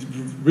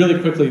really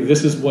quickly,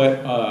 this is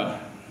what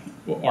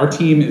our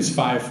team is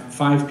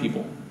five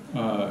people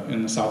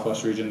in the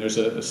Southwest region. There's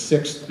a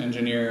sixth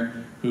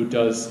engineer who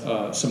does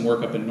some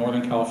work up in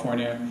Northern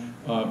California,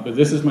 but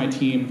this is my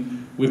team.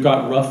 We've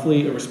got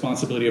roughly a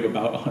responsibility of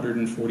about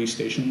 140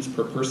 stations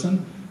per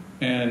person,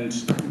 and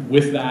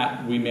with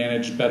that, we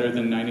manage better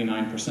than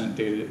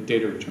 99%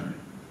 data return.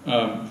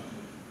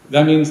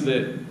 That means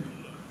that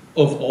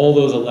of all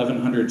those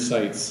 1,100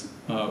 sites,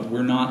 we're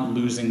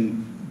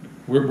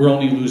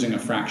only losing a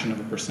fraction of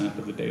a percent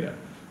of the data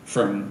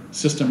from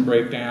system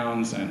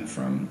breakdowns and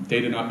from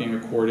data not being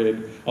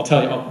recorded. I'll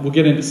tell you, we'll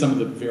get into some of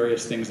the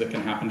various things that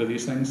can happen to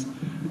these things.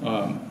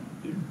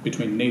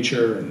 Between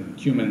nature and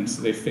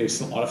humans, they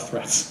face a lot of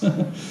threats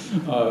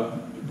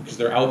because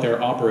they're out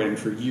there operating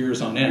for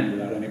years on end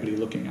without anybody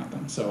looking at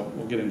them. So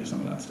we'll get into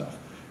some of that stuff.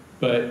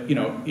 But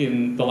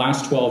in the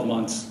last 12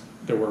 months,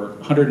 there were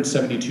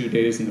 172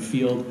 days in the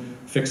field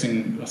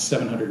fixing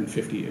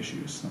 750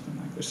 issues, something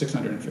like that. There's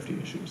 650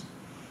 issues.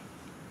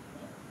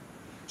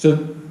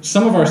 So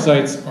some of our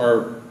sites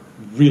are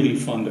really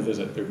fun to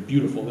visit. They're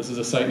beautiful. This is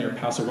a site near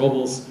Paso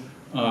Robles,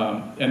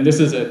 and this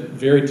is a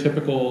very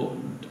typical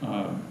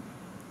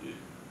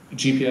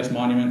GPS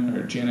monument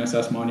or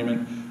GNSS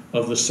monument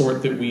of the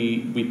sort that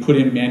we put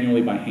in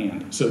manually by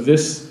hand. So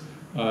this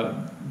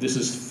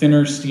is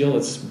thinner steel.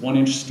 It's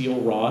 1-inch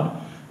steel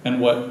rod, and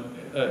what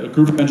a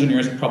group of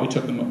engineers, it probably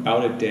took them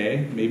about a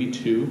day, maybe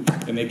 2,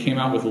 and they came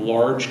out with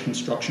large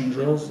construction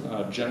drills.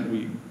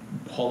 We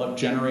haul up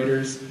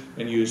generators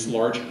and use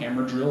large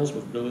hammer drills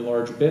with really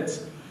large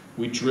bits.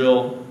 We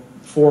drill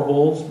 4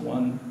 holes,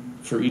 1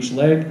 for each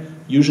leg,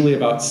 usually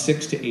about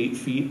 6 to 8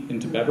 feet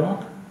into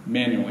bedrock,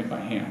 manually by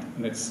hand,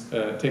 and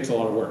it takes a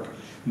lot of work.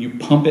 And you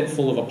pump it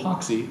full of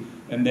epoxy,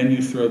 and then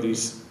you throw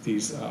these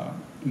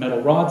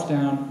metal rods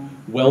down,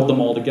 weld them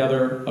all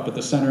together up at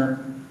the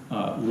center,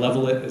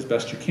 level it as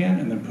best you can,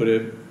 and then put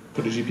a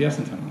GPS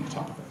antenna on the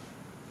top of it.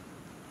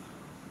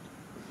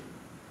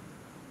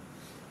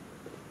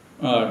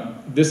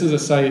 This is a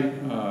site,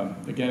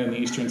 again in the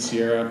Eastern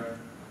Sierra,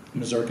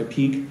 Mazorca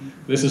Peak.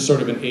 This is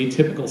sort of an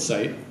atypical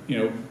site.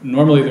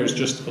 Normally there's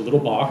just a little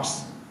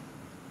box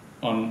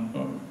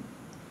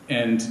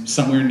and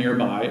somewhere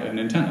nearby an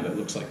antenna that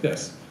looks like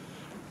this.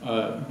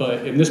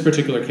 But in this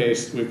particular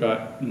case, we've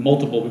got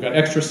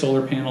extra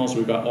solar panels,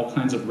 we've got all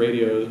kinds of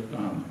radio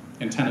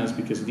antennas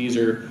because these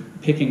are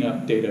picking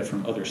up data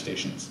from other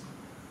stations.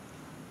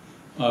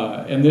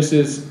 And this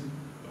is,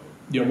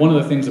 one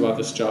of the things about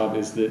this job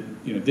is that,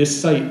 this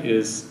site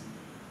is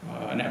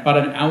about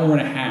an hour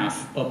and a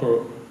half up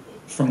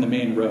from the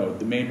main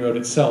road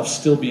itself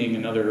still being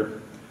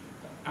another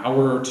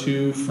hour or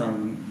 2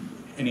 from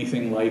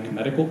anything like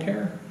medical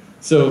care.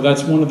 So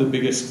that's one of the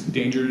biggest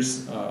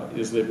dangers,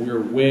 is that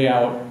we're way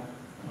out,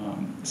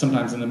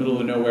 sometimes in the middle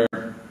of nowhere,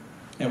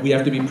 and we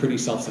have to be pretty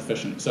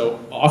self-sufficient. So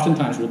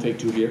oftentimes we'll take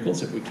 2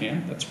 vehicles if we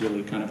can. That's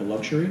really kind of a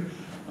luxury.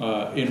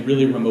 In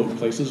really remote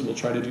places, we'll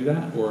try to do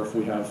that, or if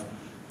we have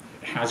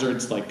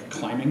hazards like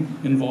climbing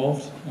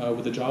involved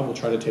with the job, we'll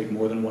try to take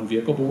more than 1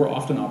 vehicle, but we're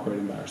often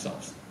operating by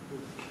ourselves.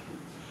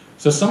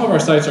 So some of our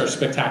sites are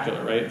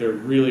spectacular, right? They're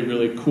really,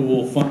 really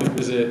cool, fun to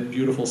visit,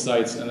 beautiful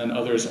sites, and then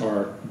others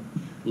are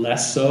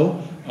less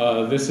so.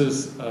 This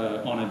is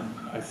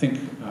I think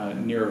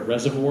near a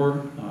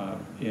reservoir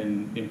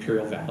in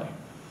Imperial Valley,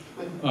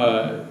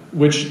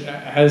 which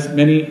has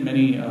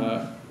many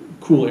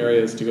cool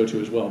areas to go to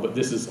as well, but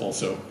this is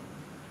also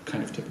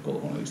kind of typical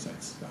of one of these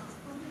sites.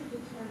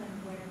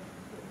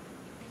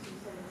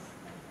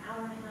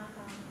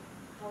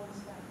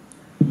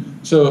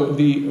 So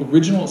the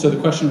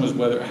question was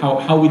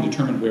how we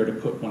determined where to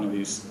put one of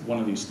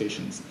these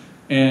stations,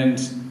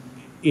 and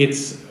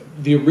it's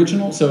The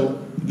original, so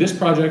this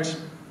project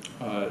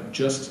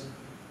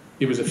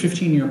it was a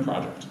 15-year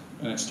project,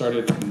 and it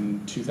started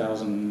in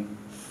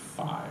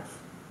 2005,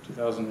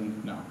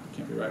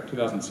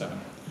 2007.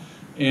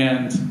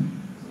 And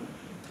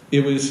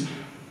it was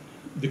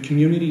the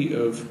community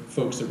of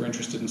folks that were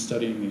interested in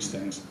studying these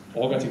things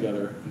all got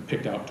together and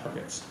picked out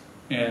targets.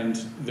 And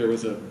there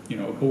was a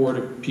board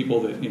of people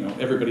that,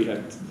 everybody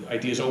had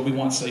ideas, oh, we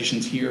want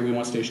stations here, we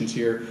want stations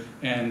here,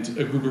 and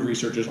a group of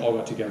researchers all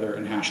got together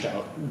and hashed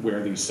out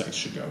where these sites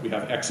should go. We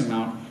have X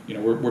amount,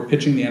 we're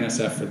pitching the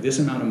NSF for this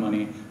amount of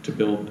money to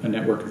build a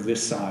network of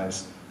this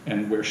size,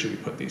 and where should we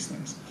put these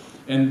things?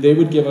 And they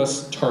would give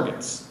us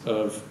targets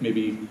of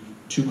maybe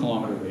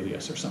 2-kilometer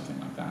radius or something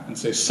like that, and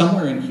say,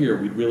 somewhere in here,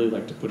 we'd really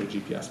like to put a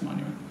GPS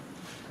monument.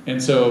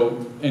 And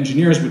so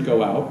engineers would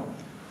go out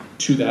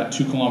to that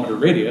 2-kilometer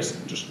radius,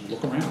 just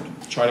look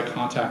around, try to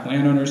contact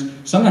landowners.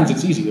 Sometimes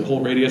it's easy, the whole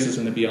radius is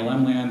in the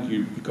BLM land,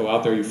 you go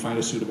out there, you find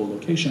a suitable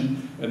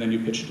location, and then you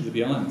pitch it to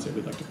the BLM and say,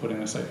 we'd like to put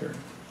in a site here.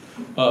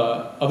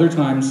 Other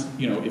times,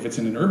 if it's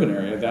in an urban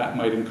area, that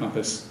might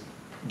encompass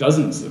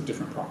dozens of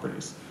different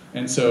properties.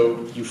 And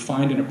so you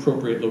find an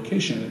appropriate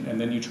location,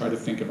 and then you try to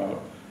think about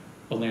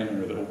a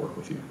landowner that will work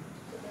with you.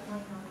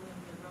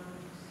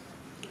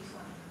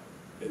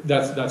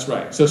 That's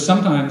right. So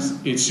sometimes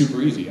it's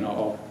super easy, and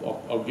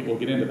we'll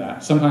get into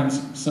that.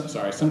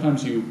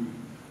 Sometimes you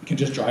can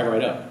just drive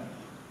right up.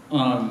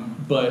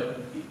 But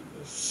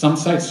some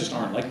sites just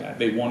aren't like that.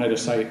 They wanted a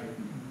site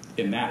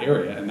in that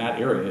area, and that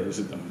area is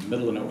in the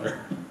middle of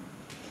nowhere.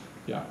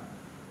 Yeah.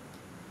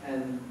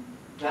 And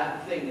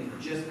that thing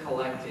is just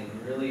collecting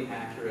really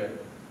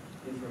accurate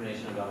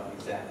information about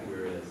exactly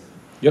where it is.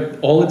 Yep,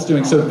 all it's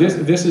doing, so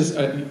this is,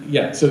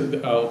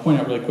 so I'll point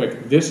out really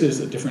quick, this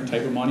is a different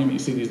type of monument. You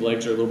see these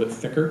legs are a little bit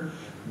thicker.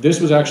 This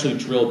was actually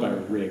drilled by a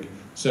rig.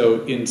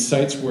 So in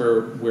sites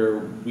where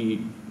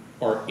we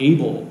are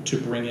able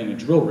to bring in a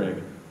drill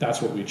rig,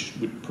 that's what we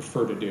would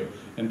prefer to do.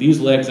 And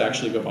these legs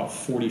actually go about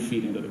 40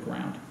 feet into the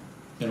ground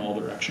in all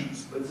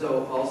directions. But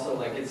so also,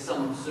 like, it's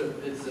a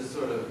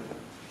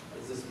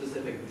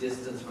specific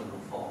distance from the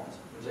fault,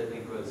 which I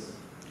think was...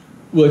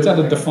 Well, it's at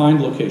a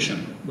defined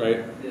location,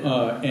 right?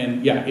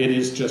 And yeah, it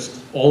is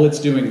just, all it's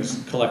doing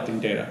is collecting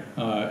data.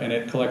 And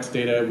it collects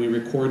data, we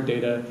record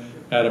data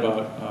at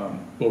about,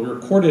 we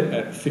record it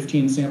at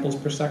 15 samples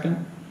per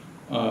second,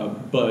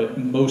 but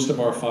most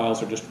of our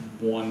files are just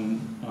one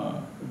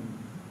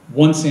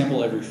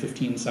sample every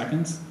 15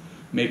 seconds,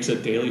 makes a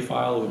daily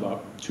file of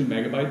about 2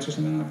 megabytes or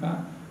something like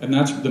that. And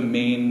that's the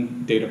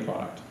main data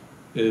product,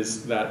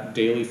 is that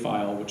daily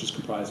file, which is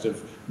comprised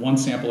of one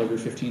sample every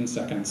 15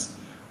 seconds,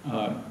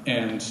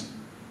 and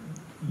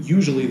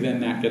usually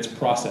then that gets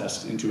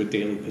processed into a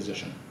daily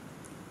position.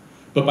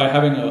 But by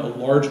having a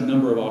large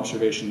number of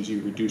observations, you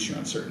reduce your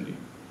uncertainty.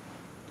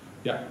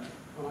 Yeah?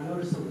 I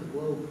noticed on the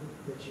globe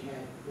that you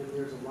had, and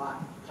there's a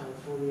lot,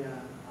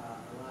 California,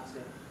 Alaska.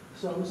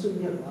 So I'm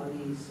assuming you have a lot of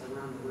these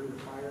around the Ring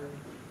of Fire?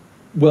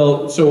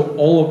 Well, so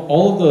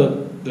all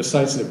of the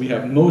sites that we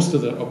have, most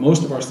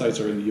of our sites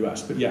are in the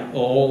U.S., but yeah,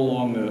 all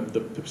along the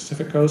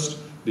Pacific coast,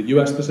 the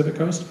U.S. Pacific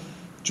coast.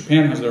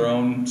 Japan has their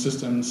own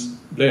systems.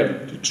 They have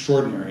an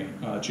extraordinary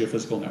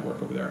geophysical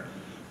network over there.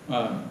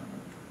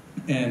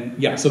 And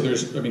yeah, so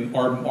there's,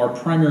 our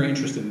primary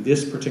interest in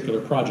this particular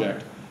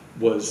project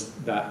was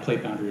that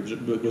plate boundary,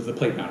 was the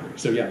plate boundary.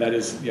 So yeah, that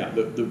is,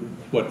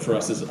 what for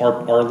us is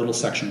our little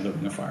section of the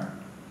Ring of Fire.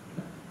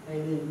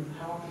 And then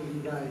how can you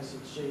guys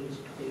exchange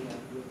data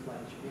with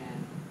like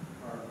Japan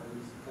or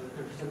these other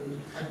countries?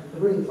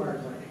 The Ring of Fire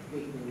is like a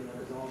big thing,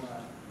 there's all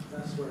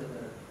that's where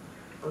the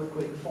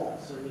earthquake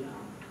faults, so if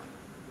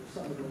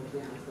something goes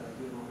down, it's like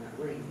being on that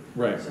ring.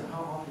 Right. So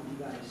how often do you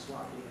guys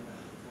swap data back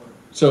and forth?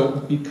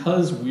 So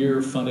because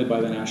we're funded by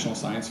the National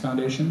Science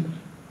Foundation,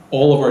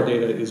 all of our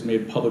data is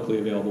made publicly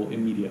available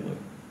immediately.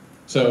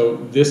 So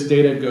this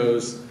data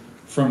goes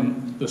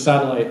from the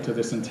satellite to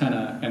this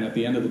antenna, and at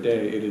the end of the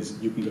day,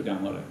 you can go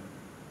download it.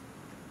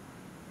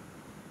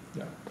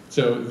 Yeah.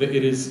 So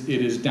it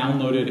is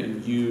downloaded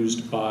and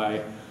used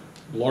by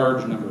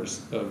large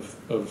numbers of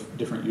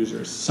different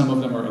users. Some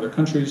of them are other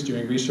countries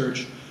doing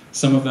research.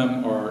 Some of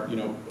them are,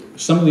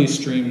 some of these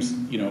streams,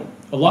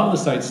 a lot of the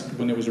sites,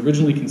 when it was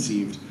originally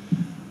conceived,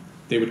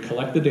 they would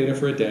collect the data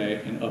for a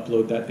day and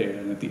upload that data,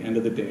 and at the end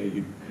of the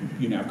day,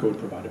 UNAVCO would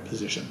provide a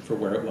position for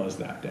where it was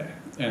that day.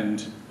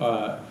 And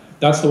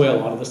that's the way a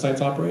lot of the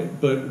sites operate,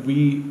 but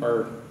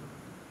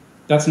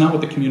that's not what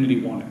the community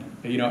wanted.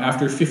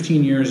 After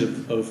 15 years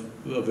of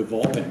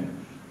evolving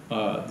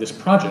this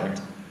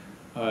project,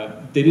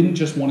 they didn't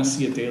just want to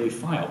see a daily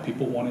file.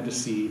 People wanted to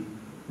see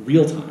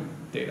real-time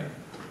data.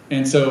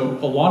 And so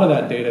a lot of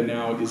that data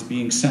now is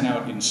being sent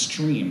out in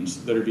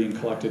streams that are being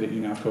collected at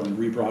UNAVCO and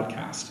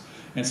rebroadcast.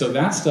 And so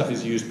that stuff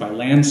is used by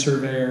land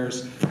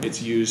surveyors.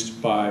 It's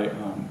used by,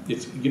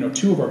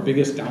 two of our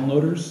biggest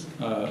downloaders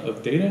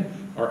of data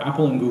are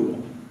Apple and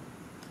Google.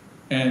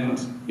 And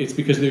it's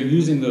because they're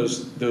using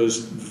those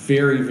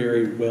very,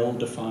 very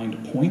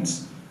well-defined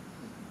points.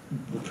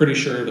 We're pretty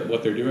sure that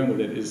what they're doing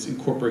with it is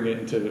incorporating it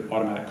into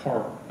automatic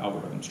car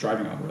algorithms,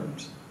 driving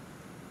algorithms.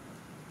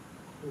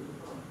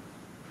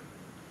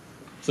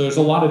 So there's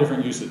a lot of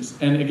different uses.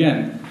 And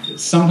again,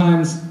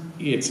 sometimes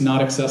it's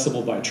not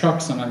accessible by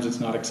truck, sometimes it's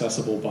not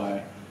accessible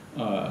by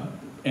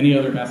any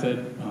other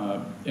method,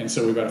 and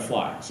so we've got to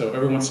fly. So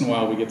every once in a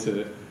while we get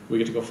to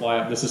go fly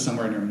up. This is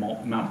somewhere near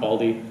Mount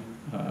Baldy,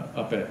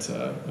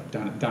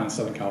 down in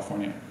Southern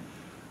California.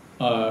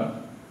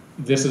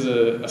 This is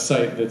a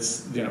site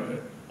that's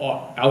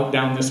out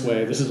down this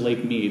way. This is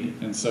Lake Mead,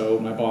 and so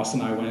my boss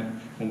and I went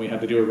when we had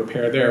to do a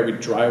repair there. We'd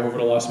drive over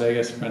to Las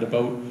Vegas, rent a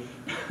boat,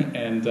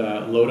 and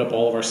load up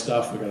all of our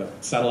stuff. We got a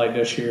satellite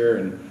dish here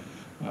and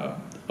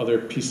other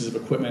pieces of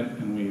equipment,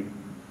 and we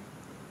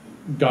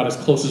got as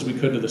close as we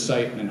could to the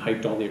site and then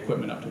hiked all the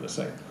equipment up to the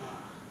site.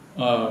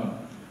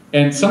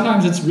 And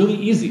sometimes it's really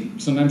easy.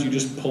 Sometimes you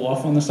just pull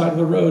off on the side of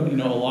the road.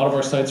 A lot of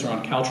our sites are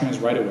on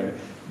Caltrans right away.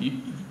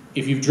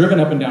 If you've driven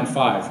up and down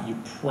 5,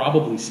 you've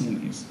probably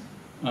seen these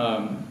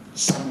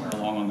somewhere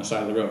along on the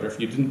side of the road, or if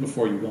you didn't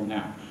before, you will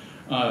now.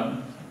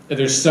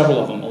 There's several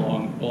of them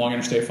along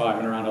Interstate 5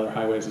 and around other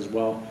highways as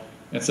well.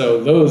 And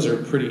so those are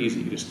pretty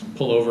easy. You just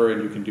pull over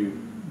and you can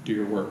do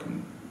your work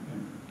and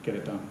get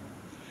it done.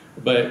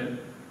 But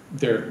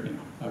they're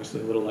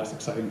obviously a little less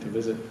exciting to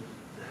visit.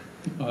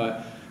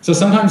 So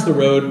sometimes the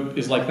road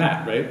is like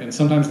that, right? And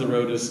sometimes the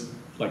road is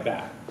like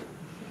that.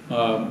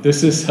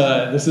 This is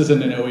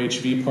in an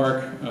OHV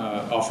park,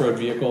 off-road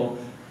vehicle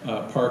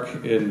park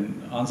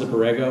in Anza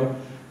Borrego,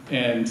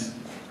 and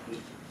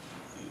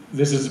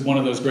this is one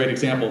of those great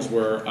examples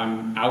where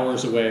I'm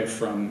hours away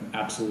from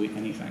absolutely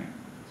anything.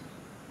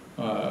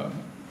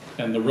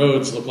 And the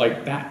roads look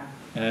like that.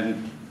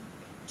 And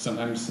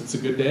sometimes it's a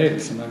good day,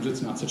 and sometimes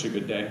it's not such a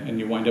good day, and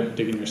you wind up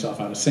digging yourself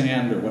out of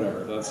sand or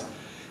whatever.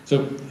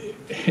 So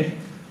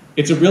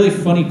it's a really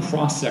funny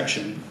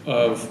cross-section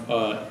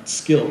of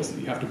skills that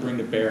you have to bring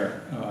to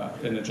bear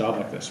in a job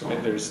like this,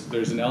 right?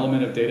 There's an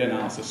element of data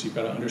analysis. You've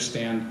got to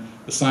understand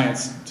the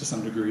science to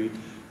some degree.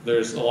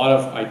 There's a lot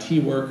of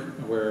IT work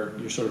where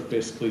you're sort of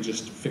basically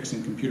just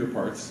fixing computer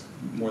parts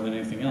more than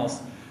anything else.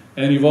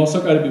 And then you've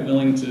also got to be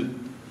willing to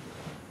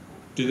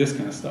do this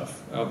kind of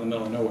stuff out in the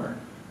middle of nowhere.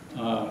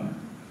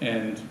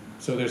 And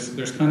so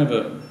there's kind of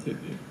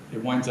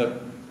it winds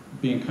up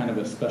being kind of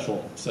a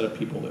special set of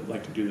people that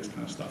like to do this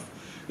kind of stuff.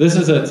 This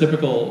is a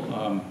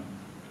typical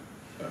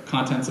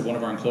contents of one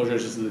of our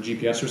enclosures. This is the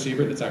GPS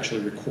receiver that's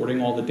actually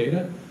recording all the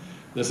data.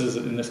 This is,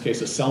 in this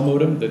case, a cell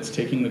modem that's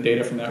taking the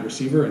data from that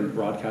receiver and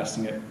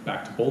broadcasting it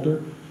back to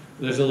Boulder.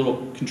 There's a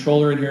little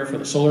controller in here for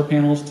the solar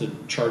panels to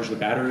charge the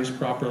batteries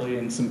properly,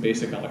 and some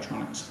basic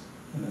electronics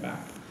in the back.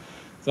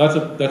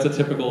 So that's a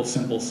typical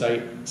simple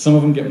site. Some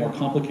of them get more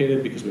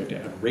complicated because we have to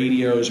add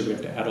radios or we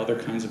have to add other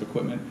kinds of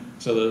equipment.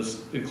 So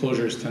those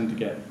enclosures tend to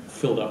get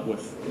filled up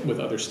with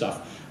other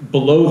stuff.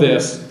 Below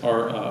this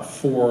are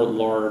 4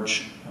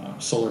 large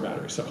solar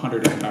batteries, so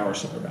 100 amp hour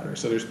solar batteries.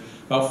 So there's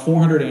about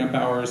 400 amp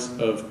hours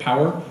of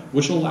power,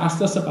 which will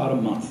last us about a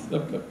month,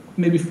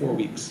 maybe 4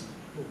 weeks.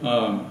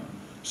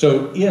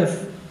 So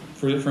if,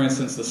 for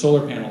instance, the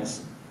solar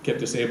panels get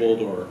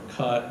disabled or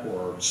cut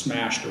or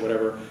smashed or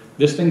whatever,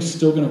 this thing's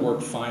still going to work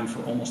fine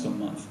for almost a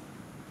month,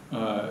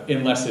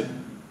 unless it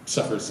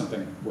suffers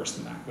something worse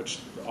than that, which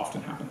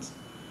often happens.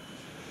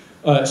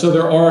 So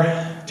there are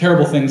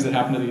terrible things that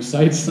happen to these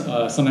sites.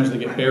 Sometimes they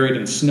get buried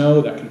in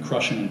snow that can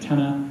crush an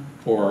antenna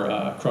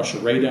or crush a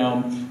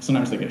radome.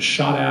 Sometimes they get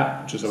shot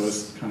at, which is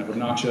always kind of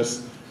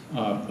obnoxious.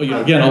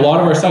 Again, a lot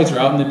of our sites are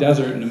out in the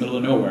desert in the middle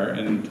of nowhere,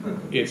 and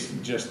it's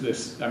just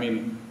this,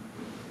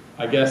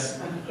 I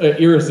guess,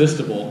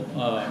 irresistible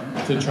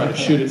to try to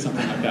shoot at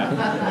something like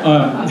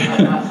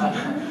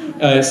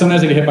that.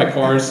 Sometimes they get hit by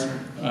cars,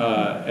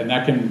 and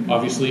that can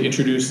obviously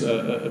introduce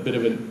a bit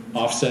of an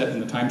offset in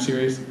the time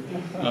series.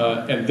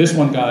 And this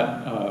one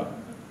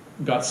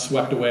got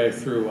swept away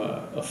through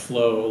a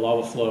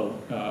lava flow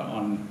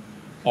on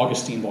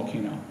Augustine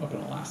volcano up in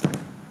Alaska.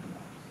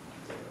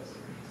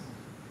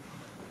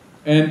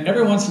 And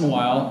every once in a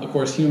while, of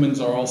course, humans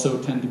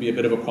also tend to be a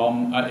bit of a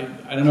problem. I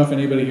don't know if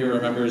anybody here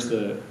remembers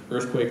the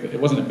earthquake. It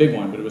wasn't a big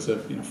one, but it was a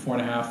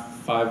 4.5,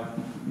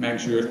 5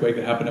 magnitude earthquake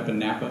that happened up in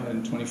Napa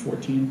in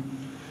 2014.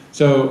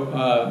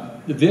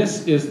 So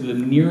this is the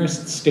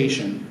nearest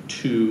station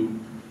to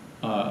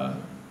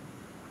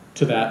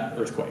that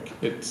earthquake.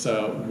 It's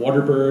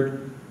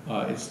Waterbird.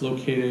 It's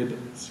located.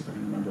 Let's see if I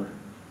can remember.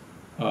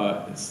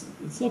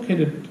 It's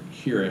located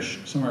here-ish,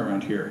 somewhere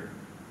around here.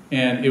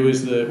 And it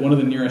was one of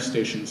the nearest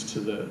stations to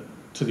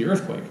the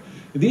earthquake.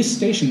 These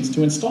stations,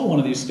 to install one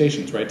of these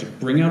stations, right, to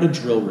bring out a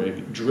drill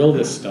rig, drill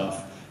this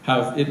stuff,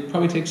 it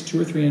probably takes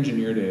 2 or 3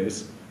 engineer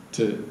days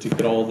to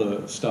get all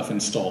the stuff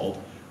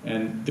installed.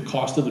 And the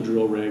cost of the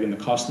drill rig and the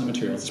cost of the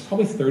materials, it's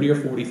probably $30,000 or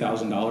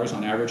 $40,000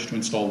 on average to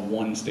install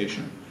one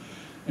station.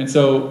 And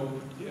so,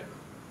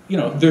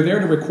 they're there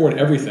to record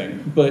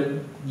everything, but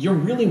you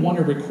really want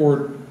to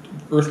record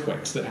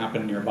earthquakes that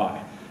happen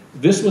nearby.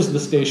 This was the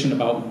station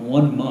about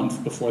 1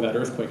 month before that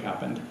earthquake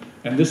happened,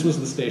 and this was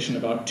the station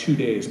about 2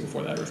 days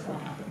before that earthquake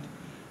happened.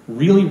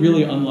 Really,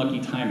 really unlucky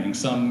timing.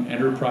 Some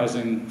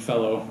enterprising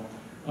fellow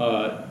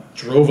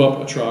drove up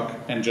a truck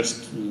and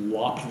just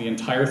lopped the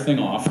entire thing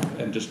off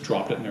and just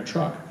dropped it in their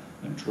truck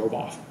and drove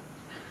off.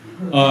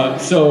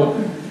 So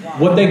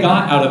what they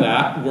got out of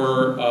that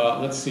were,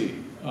 let's see,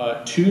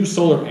 2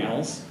 solar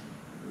panels,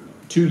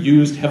 2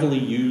 heavily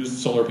used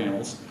solar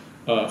panels,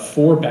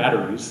 4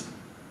 batteries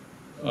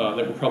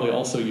that were probably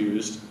also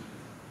used.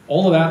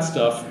 All of that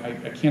stuff, I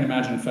can't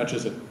imagine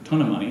fetches a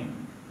ton of money.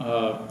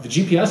 The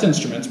GPS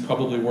instrument's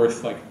probably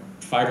worth like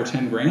 5 or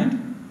 10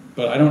 grand,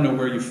 but I don't know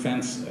where you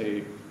fence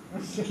a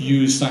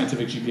used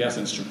scientific GPS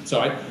instrument. So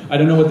I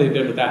don't know what they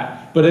did with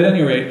that. But at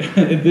any rate,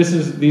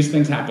 these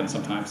things happen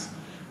sometimes.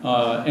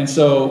 And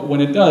so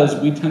when it does,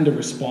 we tend to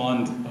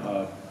respond,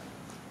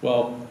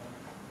 well,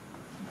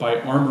 by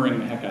armoring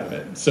the heck out of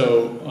it.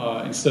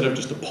 So instead of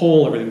just a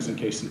pole, everything's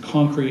encased in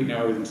concrete.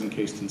 Now everything's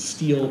encased in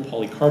steel,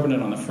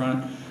 polycarbonate on the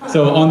front.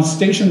 So on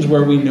stations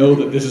where we know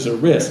that this is a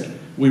risk,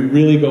 we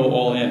really go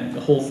all in. The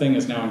whole thing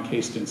is now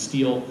encased in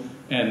steel,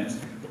 and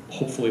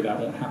hopefully that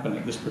won't happen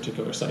at this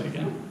particular site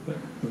again, but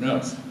who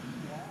knows.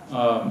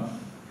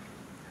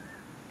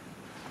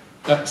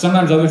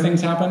 Sometimes other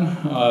things happen.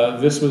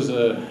 This was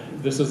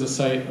a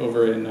site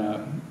over in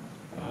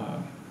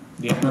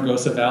the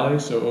Amargosa Valley,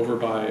 so over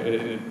by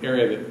an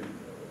area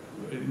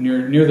that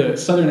near the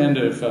southern end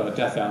of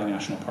Death Valley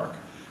National Park.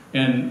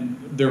 And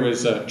there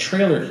was a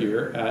trailer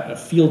here at a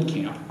field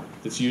camp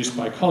that's used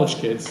by college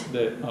kids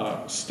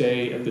that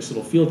stay at this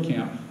little field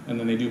camp, and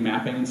then they do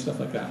mapping and stuff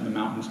like that in the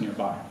mountains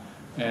nearby.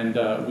 And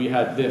we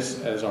had this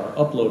as our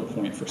upload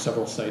point for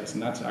several sites,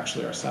 and that's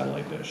actually our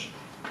satellite dish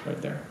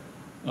right there.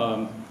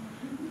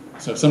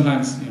 So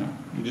sometimes,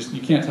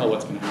 you can't tell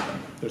what's going to happen.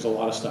 There's a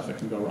lot of stuff that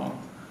can go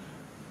wrong.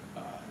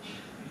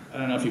 I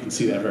don't know if you can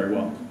see that very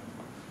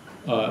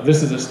well.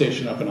 This is a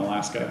station up in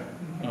Alaska,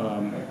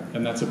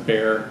 and that's a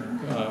bear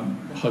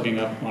hugging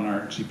up on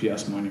our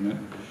GPS monument.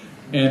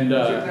 And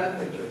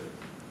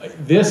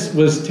this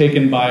was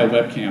taken by a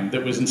webcam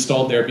that was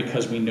installed there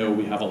because we know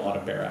we have a lot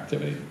of bear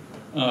activity.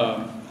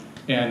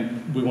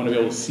 And we want to be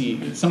able to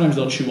see. Sometimes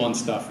they'll chew on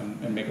stuff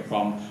and make a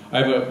problem. I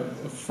have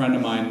a friend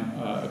of mine,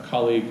 a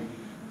colleague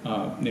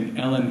named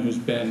Ellen, who's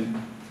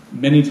been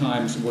many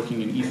times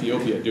working in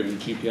Ethiopia doing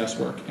GPS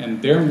work.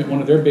 And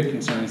one of their big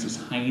concerns is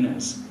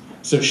hyenas.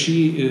 So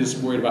she is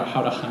worried about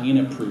how to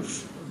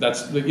hyena-proof.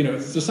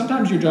 So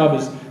sometimes your job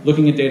is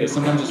looking at data.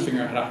 Sometimes it's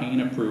figuring out how to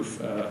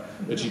hyena-proof a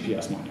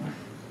GPS monument.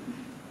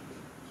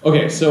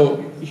 Okay, so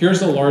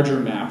here's a larger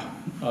map.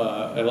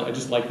 I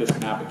just like this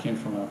map. It came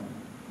from a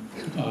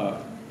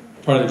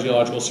part of the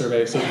Geological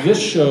Survey. So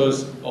this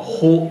shows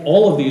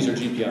all of these are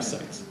GPS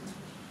sites.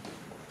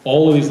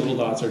 All of these little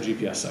dots are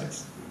GPS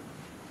sites.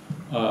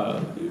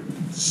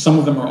 Some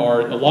of them are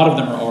ours, a lot of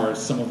them are ours,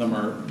 some of them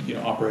are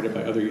operated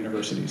by other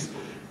universities.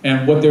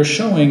 And what they're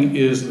showing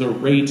is the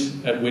rate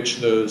at which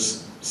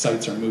those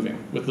sites are moving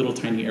with little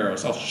tiny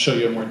arrows. I'll show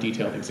you a more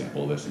detailed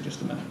example of this in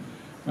just a minute.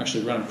 I'm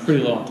actually running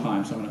pretty low on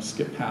time, so I'm going to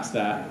skip past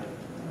that.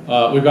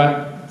 We've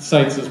got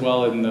sites as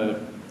well in the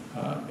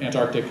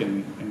Antarctic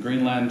and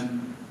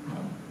Greenland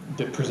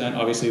that present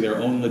obviously their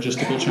own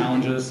logistical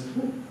challenges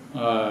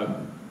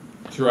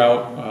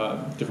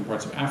throughout different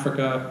parts of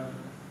Africa.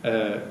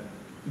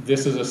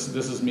 This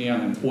is me on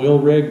an oil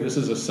rig. This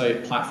is a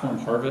site, Platform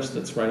Harvest,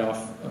 that's right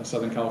off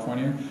Southern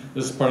California.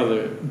 This is part of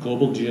the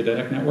global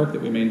geodetic network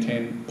that we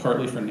maintain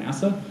partly for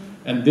NASA.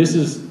 And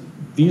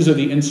these are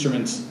the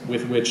instruments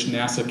with which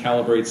NASA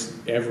calibrates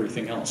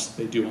everything else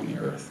they do on the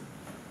Earth.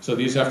 So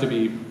these have to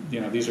be,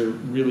 these are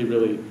really,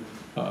 really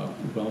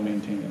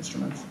well-maintained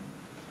instruments.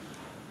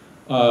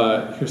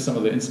 Here's some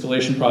of the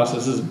installation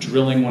processes: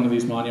 drilling one of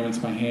these monuments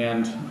by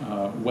hand,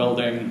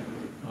 welding,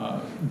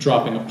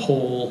 dropping a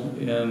pole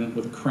in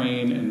with a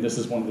crane, and this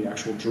is one of the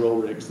actual drill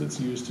rigs that's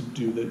used to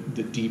do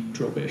the deep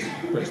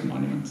drill-based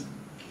monuments.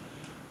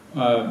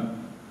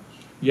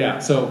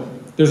 So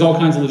there's all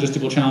kinds of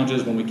logistical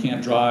challenges when we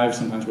can't drive.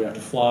 Sometimes we have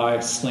to fly,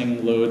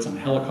 sling loads on a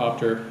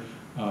helicopter.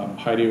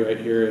 Heidi right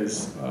here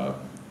is,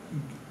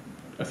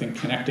 I think,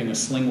 connecting a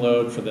sling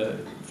load for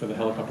the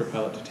helicopter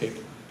pilot to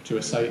take to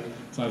a site.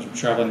 Sometimes we're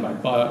traveling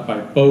by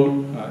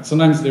boat.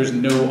 Sometimes there's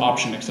no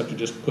option except to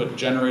just put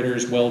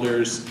generators,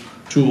 welders,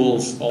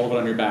 tools, all of it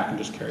on your back and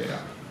just carry it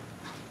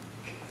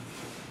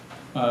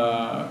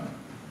out.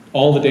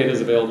 All the data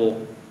is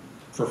available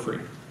for free.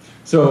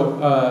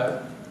 So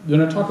I'm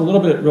going to talk a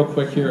little bit real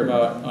quick here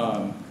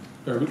about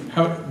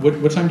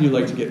what time do you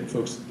like to get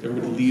folks?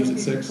 Everybody leaves at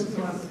 6?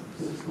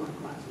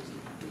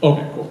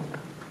 Okay, cool.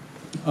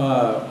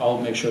 I'll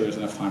make sure there's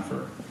enough time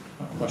for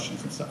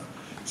questions and stuff.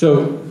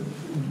 So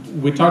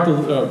we talked,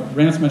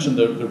 Rance mentioned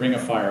the Ring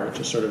of Fire, which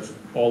is sort of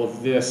all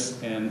of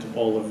this and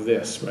all of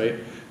this, right?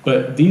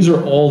 But these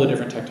are all the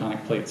different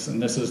tectonic plates,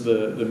 and this is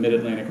the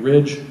Mid-Atlantic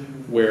Ridge,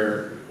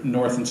 where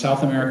North and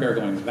South America are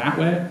going that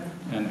way,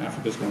 and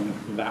Africa is going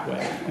that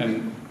way,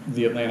 and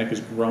the Atlantic is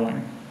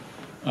growing.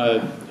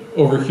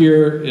 Over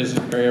here is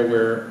an area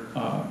where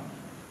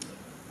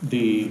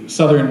the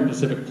Southern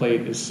Pacific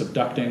Plate is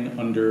subducting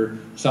under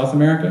South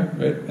America,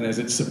 right? And as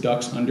it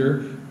subducts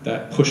under,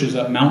 that pushes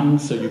up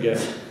mountains, so you get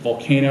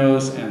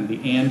volcanoes and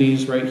the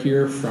Andes right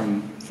here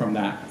from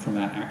that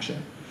action.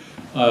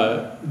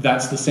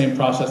 That's the same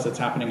process that's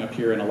happening up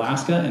here in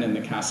Alaska and in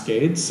the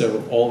Cascades.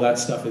 So all that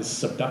stuff is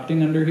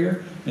subducting under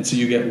here, and so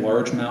you get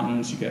large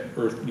mountains, you get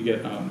earth, you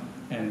get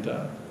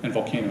and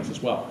volcanoes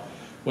as well.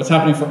 What's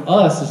happening for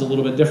us is a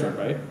little bit different,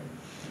 right?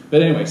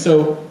 But anyway,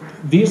 so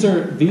these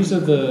are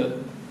the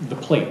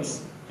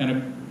plates,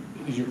 and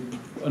you're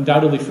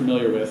undoubtedly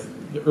familiar with.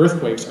 The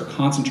earthquakes are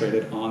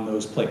concentrated on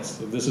those plates.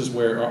 So this is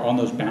where, or on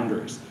those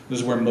boundaries. This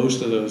is where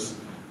most of those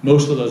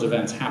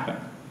events happen.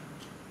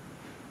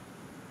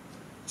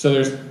 So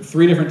there's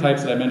 3 different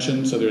types that I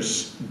mentioned. So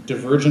there's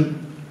divergent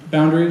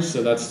boundaries.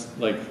 So that's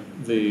like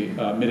the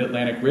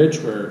mid-Atlantic ridge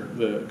where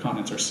the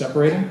continents are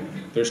separating.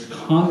 There's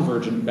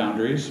convergent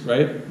boundaries,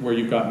 right, where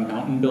you've got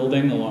mountain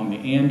building along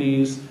the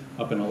Andes,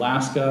 up in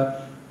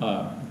Alaska.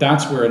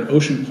 That's where an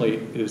ocean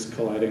plate is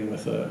colliding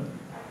with a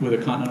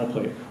continental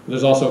plate. But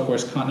there's also, of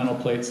course, continental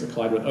plates that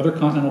collide with other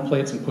continental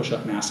plates and push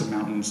up massive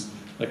mountains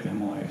like the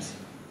Himalayas.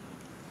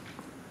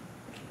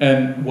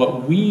 And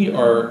what we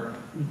are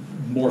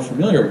more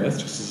familiar with,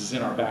 just as is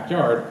in our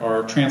backyard,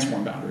 are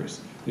transform boundaries.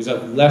 These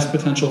have less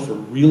potential for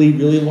really,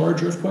 really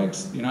large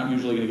earthquakes. You're not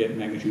usually going to get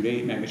magnitude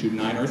 8, magnitude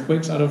 9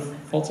 earthquakes out of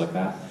faults like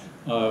that,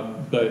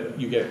 but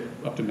you get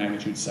up to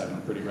magnitude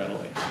 7 pretty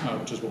readily,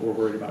 which is what we're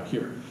worried about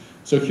here.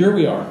 So here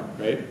we are,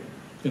 right,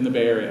 in the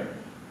Bay Area.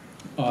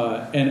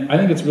 And I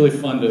think it's really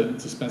fun to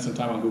spend some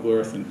time on Google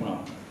Earth and,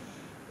 well,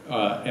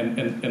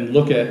 and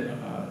look at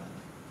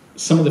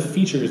some of the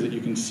features that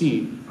you can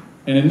see.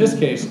 And in this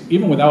case,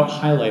 even without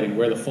highlighting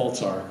where the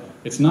faults are,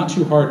 it's not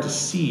too hard to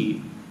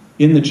see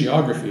in the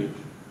geography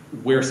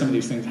where some of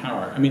these things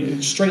are. I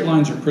mean, straight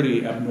lines are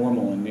pretty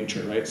abnormal in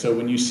nature, right? So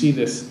when you see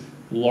this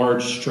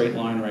large straight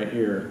line right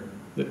here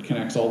that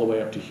connects all the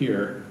way up to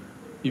here,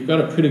 you've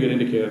got a pretty good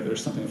indicator that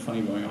there's something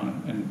funny going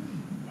on. And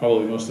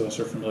probably most of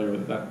us are familiar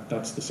with that.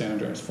 That's the San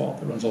Andreas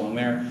Fault that runs along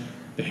there,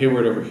 the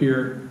Hayward over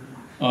here,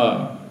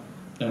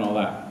 and all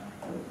that.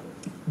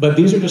 But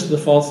these are just the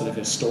faults that have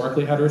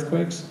historically had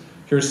earthquakes.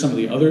 Here's some of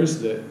the others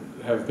that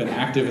have been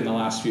active in the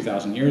last few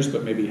thousand years,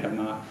 but maybe have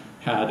not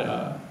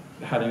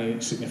had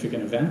any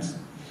significant events.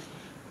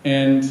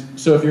 And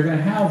so if you're going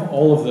to have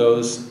all of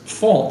those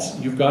faults,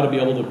 you've got to be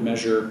able to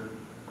measure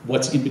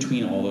what's in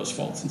between all those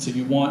faults. And so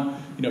you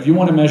want, if you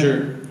want to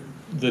measure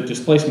the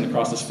displacement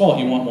across this fault,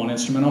 you want one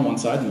instrument on one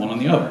side and one on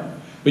the other.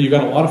 But you've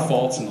got a lot of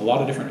faults in a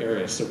lot of different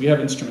areas. So we have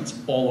instruments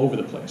all over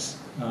the place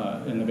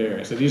in the Bay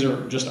Area. So these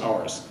are just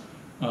ours.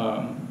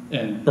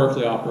 And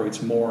Berkeley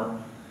operates more.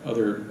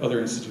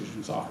 Other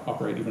institutions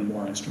operate even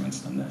more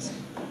instruments than this.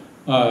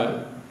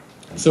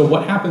 So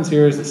what happens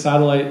here is that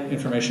satellite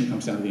information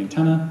comes down to the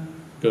antenna,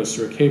 goes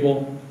through a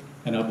cable,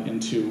 and up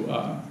into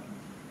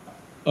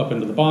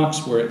the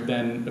box, where it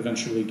then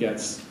eventually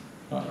gets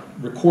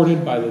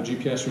recorded by the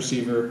GPS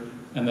receiver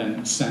and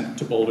then sent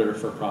to Boulder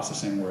for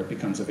processing, where it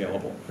becomes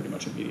available pretty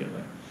much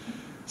immediately.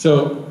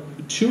 So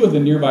 2 of the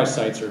nearby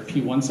sites are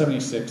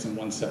P176 and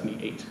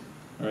 178.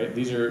 All right,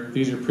 these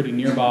are pretty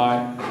nearby.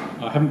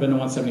 I haven't been to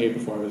 178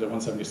 before. I was at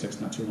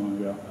 176 not too long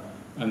ago,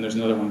 and there's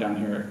another one down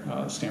here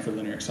at Stanford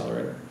Linear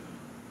Accelerator.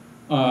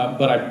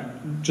 But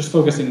I'm just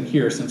focusing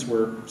here since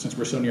we're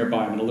so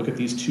nearby. I'm going to look at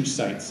these 2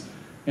 sites,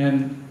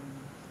 and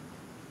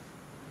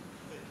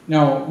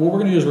now what we're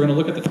going to do is we're going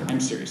to look at the time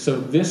series. So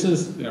this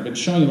is, I've been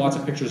showing you lots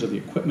of pictures of the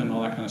equipment and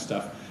all that kind of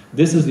stuff.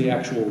 This is the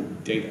actual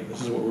data.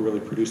 This is what we're really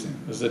producing.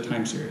 This is a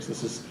time series.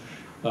 This is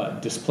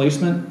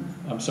displacement.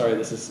 I'm sorry,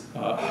 this is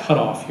cut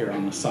off here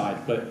on the side,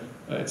 but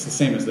it's the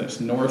same as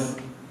this.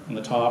 North on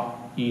the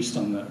top, east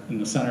in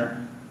the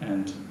center,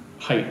 and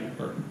height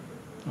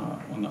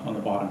on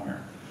the bottom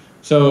here.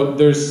 So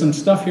there's some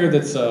stuff here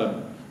that's,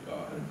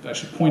 I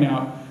should point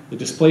out, the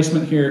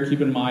displacement here,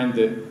 keep in mind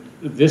that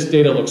this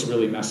data looks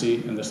really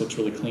messy and this looks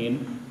really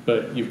clean,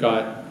 but you've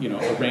got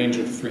a range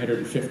of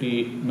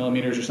 350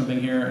 millimeters or something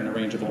here and a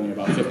range of only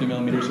about 50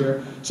 millimeters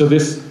here. So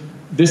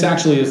this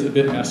actually is a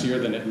bit messier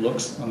than it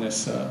looks on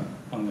this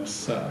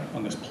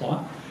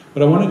plot.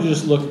 But I wanted to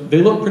just look,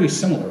 they look pretty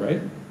similar,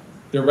 right?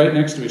 They're right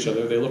next to each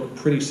other. They look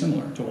pretty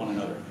similar to one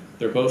another.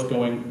 They're both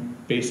going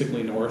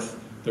basically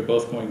north. They're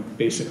both going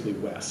basically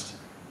west,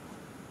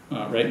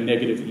 right?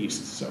 Negative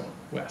east, so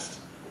west.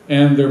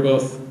 And they're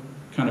both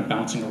kind of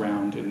bouncing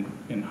around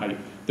in height.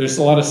 There's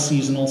a lot of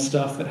seasonal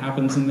stuff that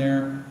happens in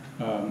there.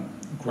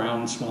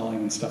 Ground swelling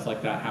and stuff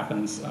like that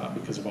happens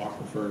because of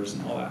aquifers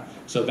and all that.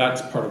 So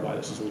that's part of why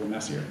this is a little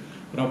messier.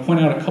 But I'll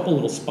point out a couple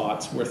little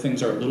spots where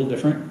things are a little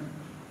different.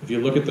 If you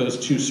look at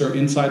those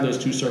inside those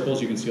 2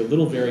 circles, you can see a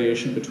little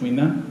variation between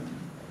them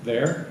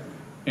there,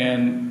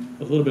 and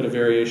a little bit of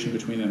variation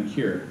between them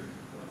here.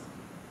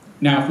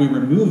 Now, if we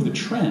remove the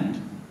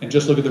trend and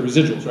just look at the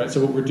residuals, right? So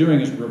what we're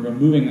doing is we're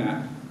removing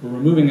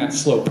that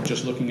slope,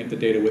 just looking at the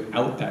data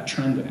without that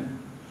trend in it.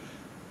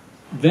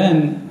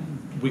 Then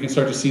we can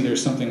start to see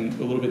there's something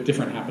a little bit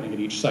different happening at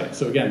each site.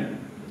 So again,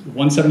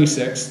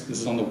 176, this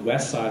is on the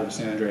west side of the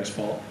San Andreas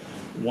Fault,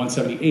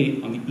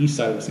 178 on the east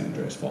side of the San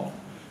Andreas Fault.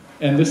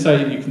 And this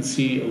site, you can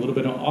see a little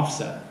bit of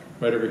offset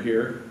right over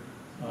here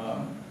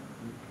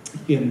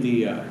in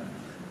the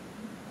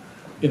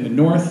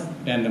north,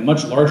 and a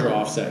much larger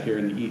offset here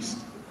in the east.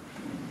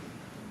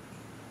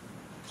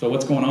 So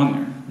what's going on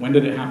there? When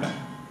did it happen?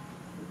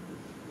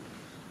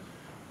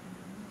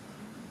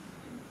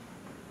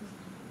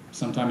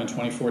 Sometime in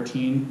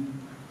 2014.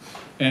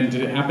 And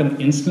did it happen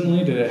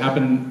instantly? Did it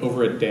happen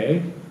over a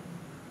day?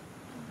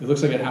 It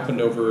looks like it happened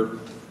over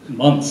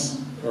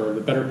months or the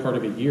better part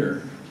of a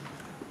year.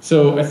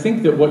 So I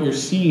think that what you're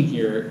seeing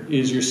here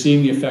is you're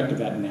seeing the effect of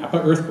that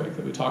Napa earthquake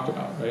that we talked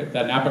about, right?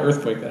 That Napa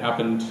earthquake that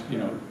happened,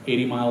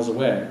 80 miles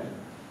away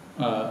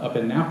up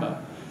in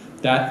Napa.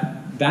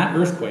 That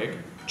earthquake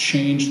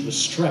changed the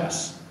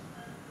stress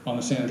on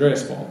the San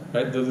Andreas Fault,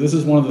 right? This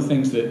is one of the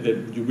things that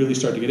you really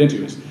start to get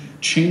into is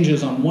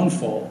changes on one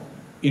fault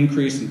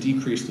increase and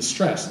decrease the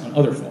stress on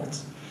other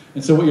faults.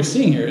 And so what you're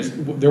seeing here is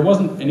there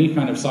wasn't any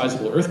kind of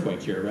sizable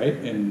earthquake here, right,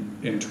 in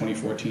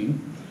 2014.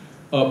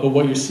 But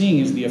what you're seeing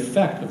is the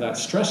effect of that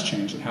stress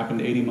change that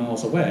happened 80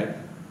 miles away,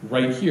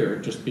 right here,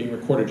 just being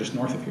recorded just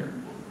north of here.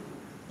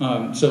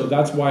 So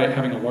that's why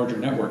having a larger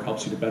network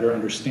helps you to better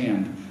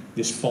understand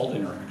this fault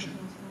interaction.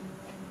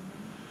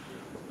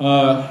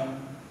 I'm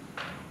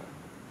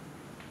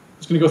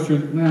just going to go through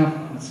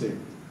now. Let's see,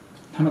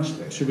 how much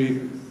should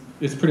we?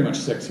 It's pretty much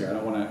 6 here. I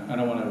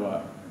don't want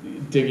to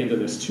dig into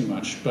this too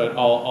much, but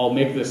I'll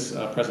make this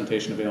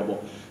presentation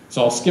available.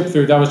 So I'll skip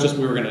through. That was just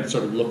we were going to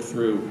sort of look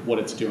through what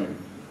it's doing.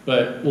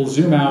 But we'll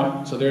zoom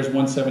out. So there's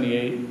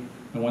 178 and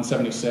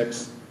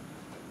 176.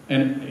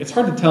 And it's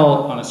hard to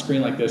tell on a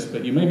screen like this,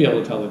 but you may be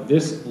able to tell that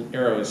this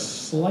arrow is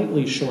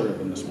slightly shorter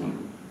than this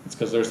one. It's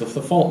because there's the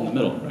fault in the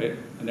middle, right?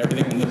 And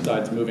everything on this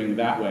side is moving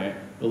that way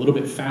a little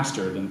bit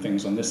faster than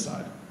things on this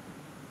side.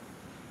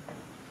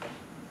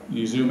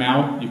 You zoom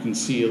out, you can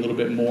see a little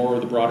bit more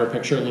of the broader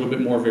picture, a little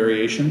bit more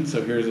variation.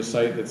 So here's a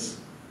site that's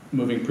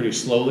moving pretty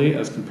slowly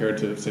as compared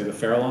to, say, the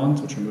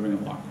Farallones, which are moving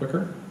a lot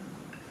quicker.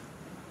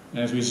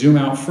 And as we zoom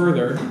out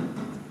further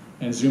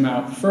and zoom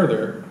out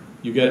further,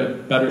 you get a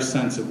better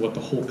sense of what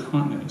the whole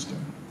continent is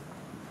doing.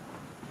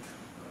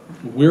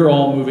 We're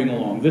all moving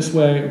along this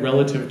way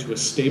relative to a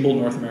stable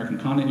North American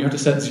continent. You have to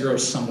set 0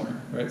 somewhere,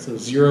 right? So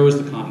 0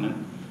 is the continent,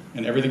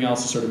 and everything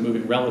else is sort of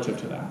moving relative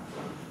to that.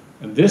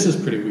 And this is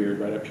pretty weird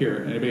right up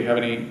here. Anybody have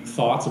any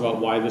thoughts about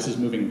why this is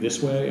moving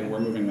this way and we're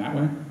moving that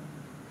way?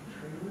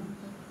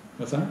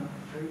 What's that?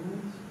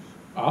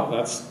 Oh,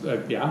 that's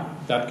yeah.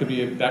 That could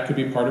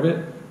be part of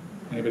it.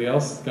 Anybody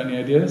else got any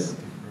ideas?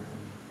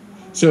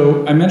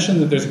 So I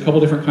mentioned that there's a couple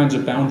different kinds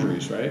of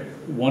boundaries, right?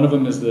 One of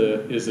them is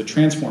the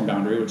transform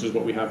boundary, which is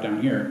what we have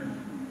down here.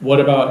 What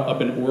about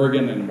up in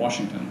Oregon and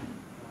Washington?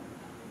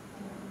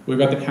 We've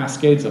got the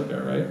Cascades up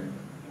there, right?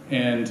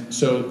 And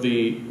so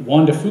the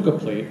Juan de Fuca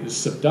plate is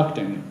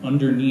subducting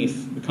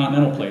underneath the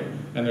continental plate,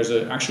 and there's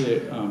a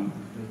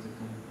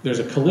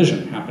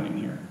collision happening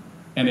here,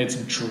 and it's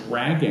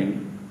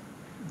dragging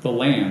the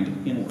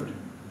land inward.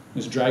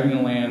 It's dragging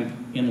the land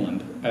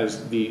inland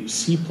as the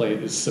sea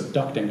plate is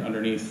subducting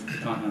underneath the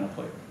continental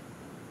plate.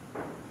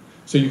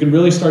 So you can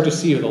really start to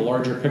see the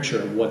larger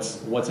picture of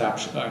what's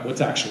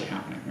actually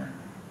happening here.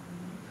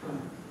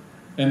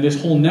 And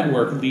this whole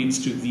network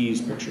leads to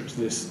these pictures,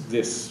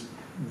 this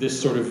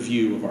sort of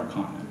view of our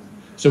continent.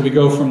 So we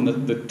go from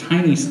the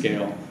tiny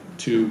scale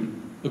to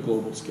the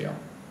global scale.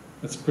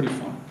 That's pretty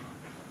fun.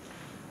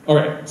 All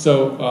right,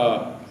 so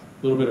a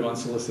little bit of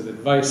unsolicited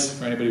advice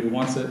for anybody who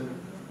wants it.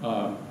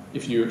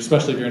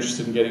 Especially if you're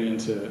interested in getting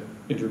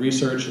into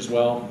research as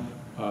well,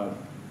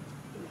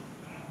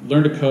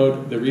 learn to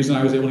code. The reason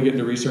I was able to get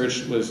into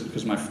research was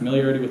because of my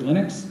familiarity with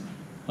Linux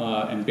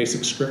and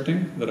basic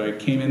scripting that I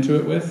came into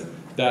it with.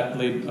 That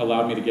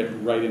allowed me to get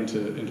right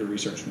into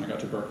research when I got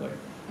to Berkeley.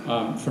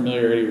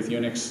 Familiarity with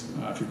Unix.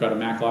 If you've got a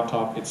Mac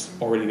laptop, it's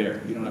already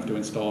there. You don't have to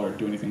install or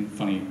do anything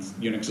funny.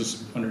 Unix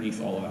is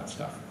underneath all of that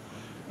stuff.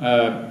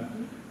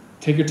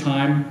 Take your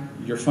time.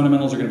 Your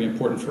fundamentals are going to be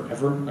important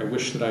forever. I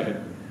wish that I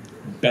had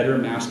better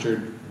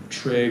mastered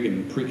trig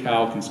and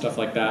pre-calc and stuff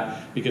like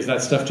that, because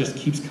that stuff just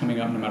keeps coming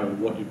up no matter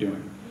what you're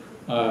doing.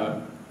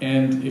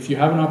 And if you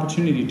have an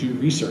opportunity to do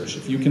research,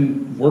 if you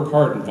can work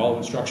hard and follow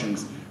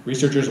instructions,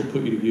 researchers will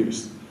put you to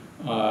use.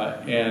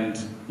 And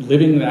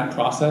living that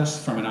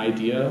process from an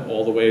idea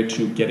all the way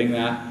to getting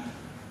that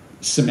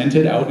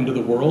cemented out into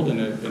the world in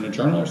a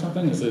journal or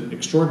something is an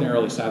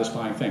extraordinarily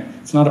satisfying thing.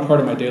 It's not a part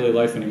of my daily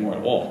life anymore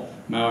at all.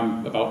 Now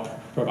I'm about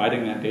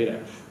providing that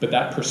data. But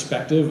that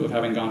perspective of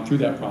having gone through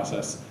that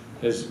process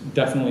has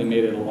definitely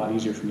made it a lot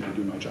easier for me to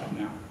do my job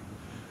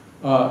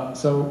now.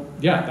 So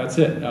yeah, that's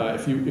it.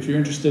 If you're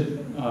interested,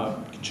 you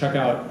can check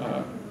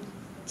out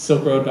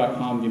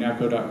silkroad.com,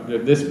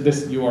 UNAVCO.com.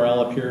 This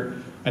URL up here.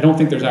 I don't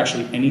think there's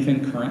actually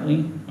anything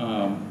currently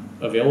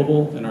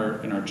available in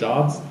our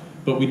jobs,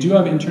 but we do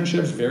have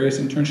internships, various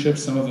internships,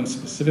 some of them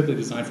specifically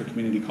designed for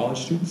community college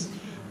students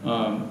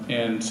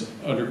and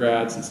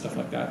undergrads and stuff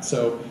like that.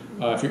 So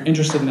if you're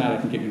interested in that, I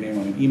can get your name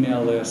on an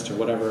email list or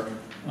whatever.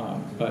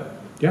 But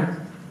yeah,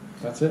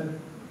 that's it.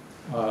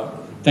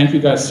 Thank you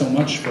guys so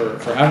much for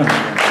having me.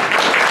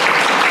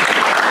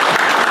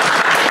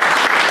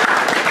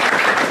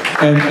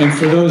 And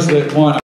for those that want,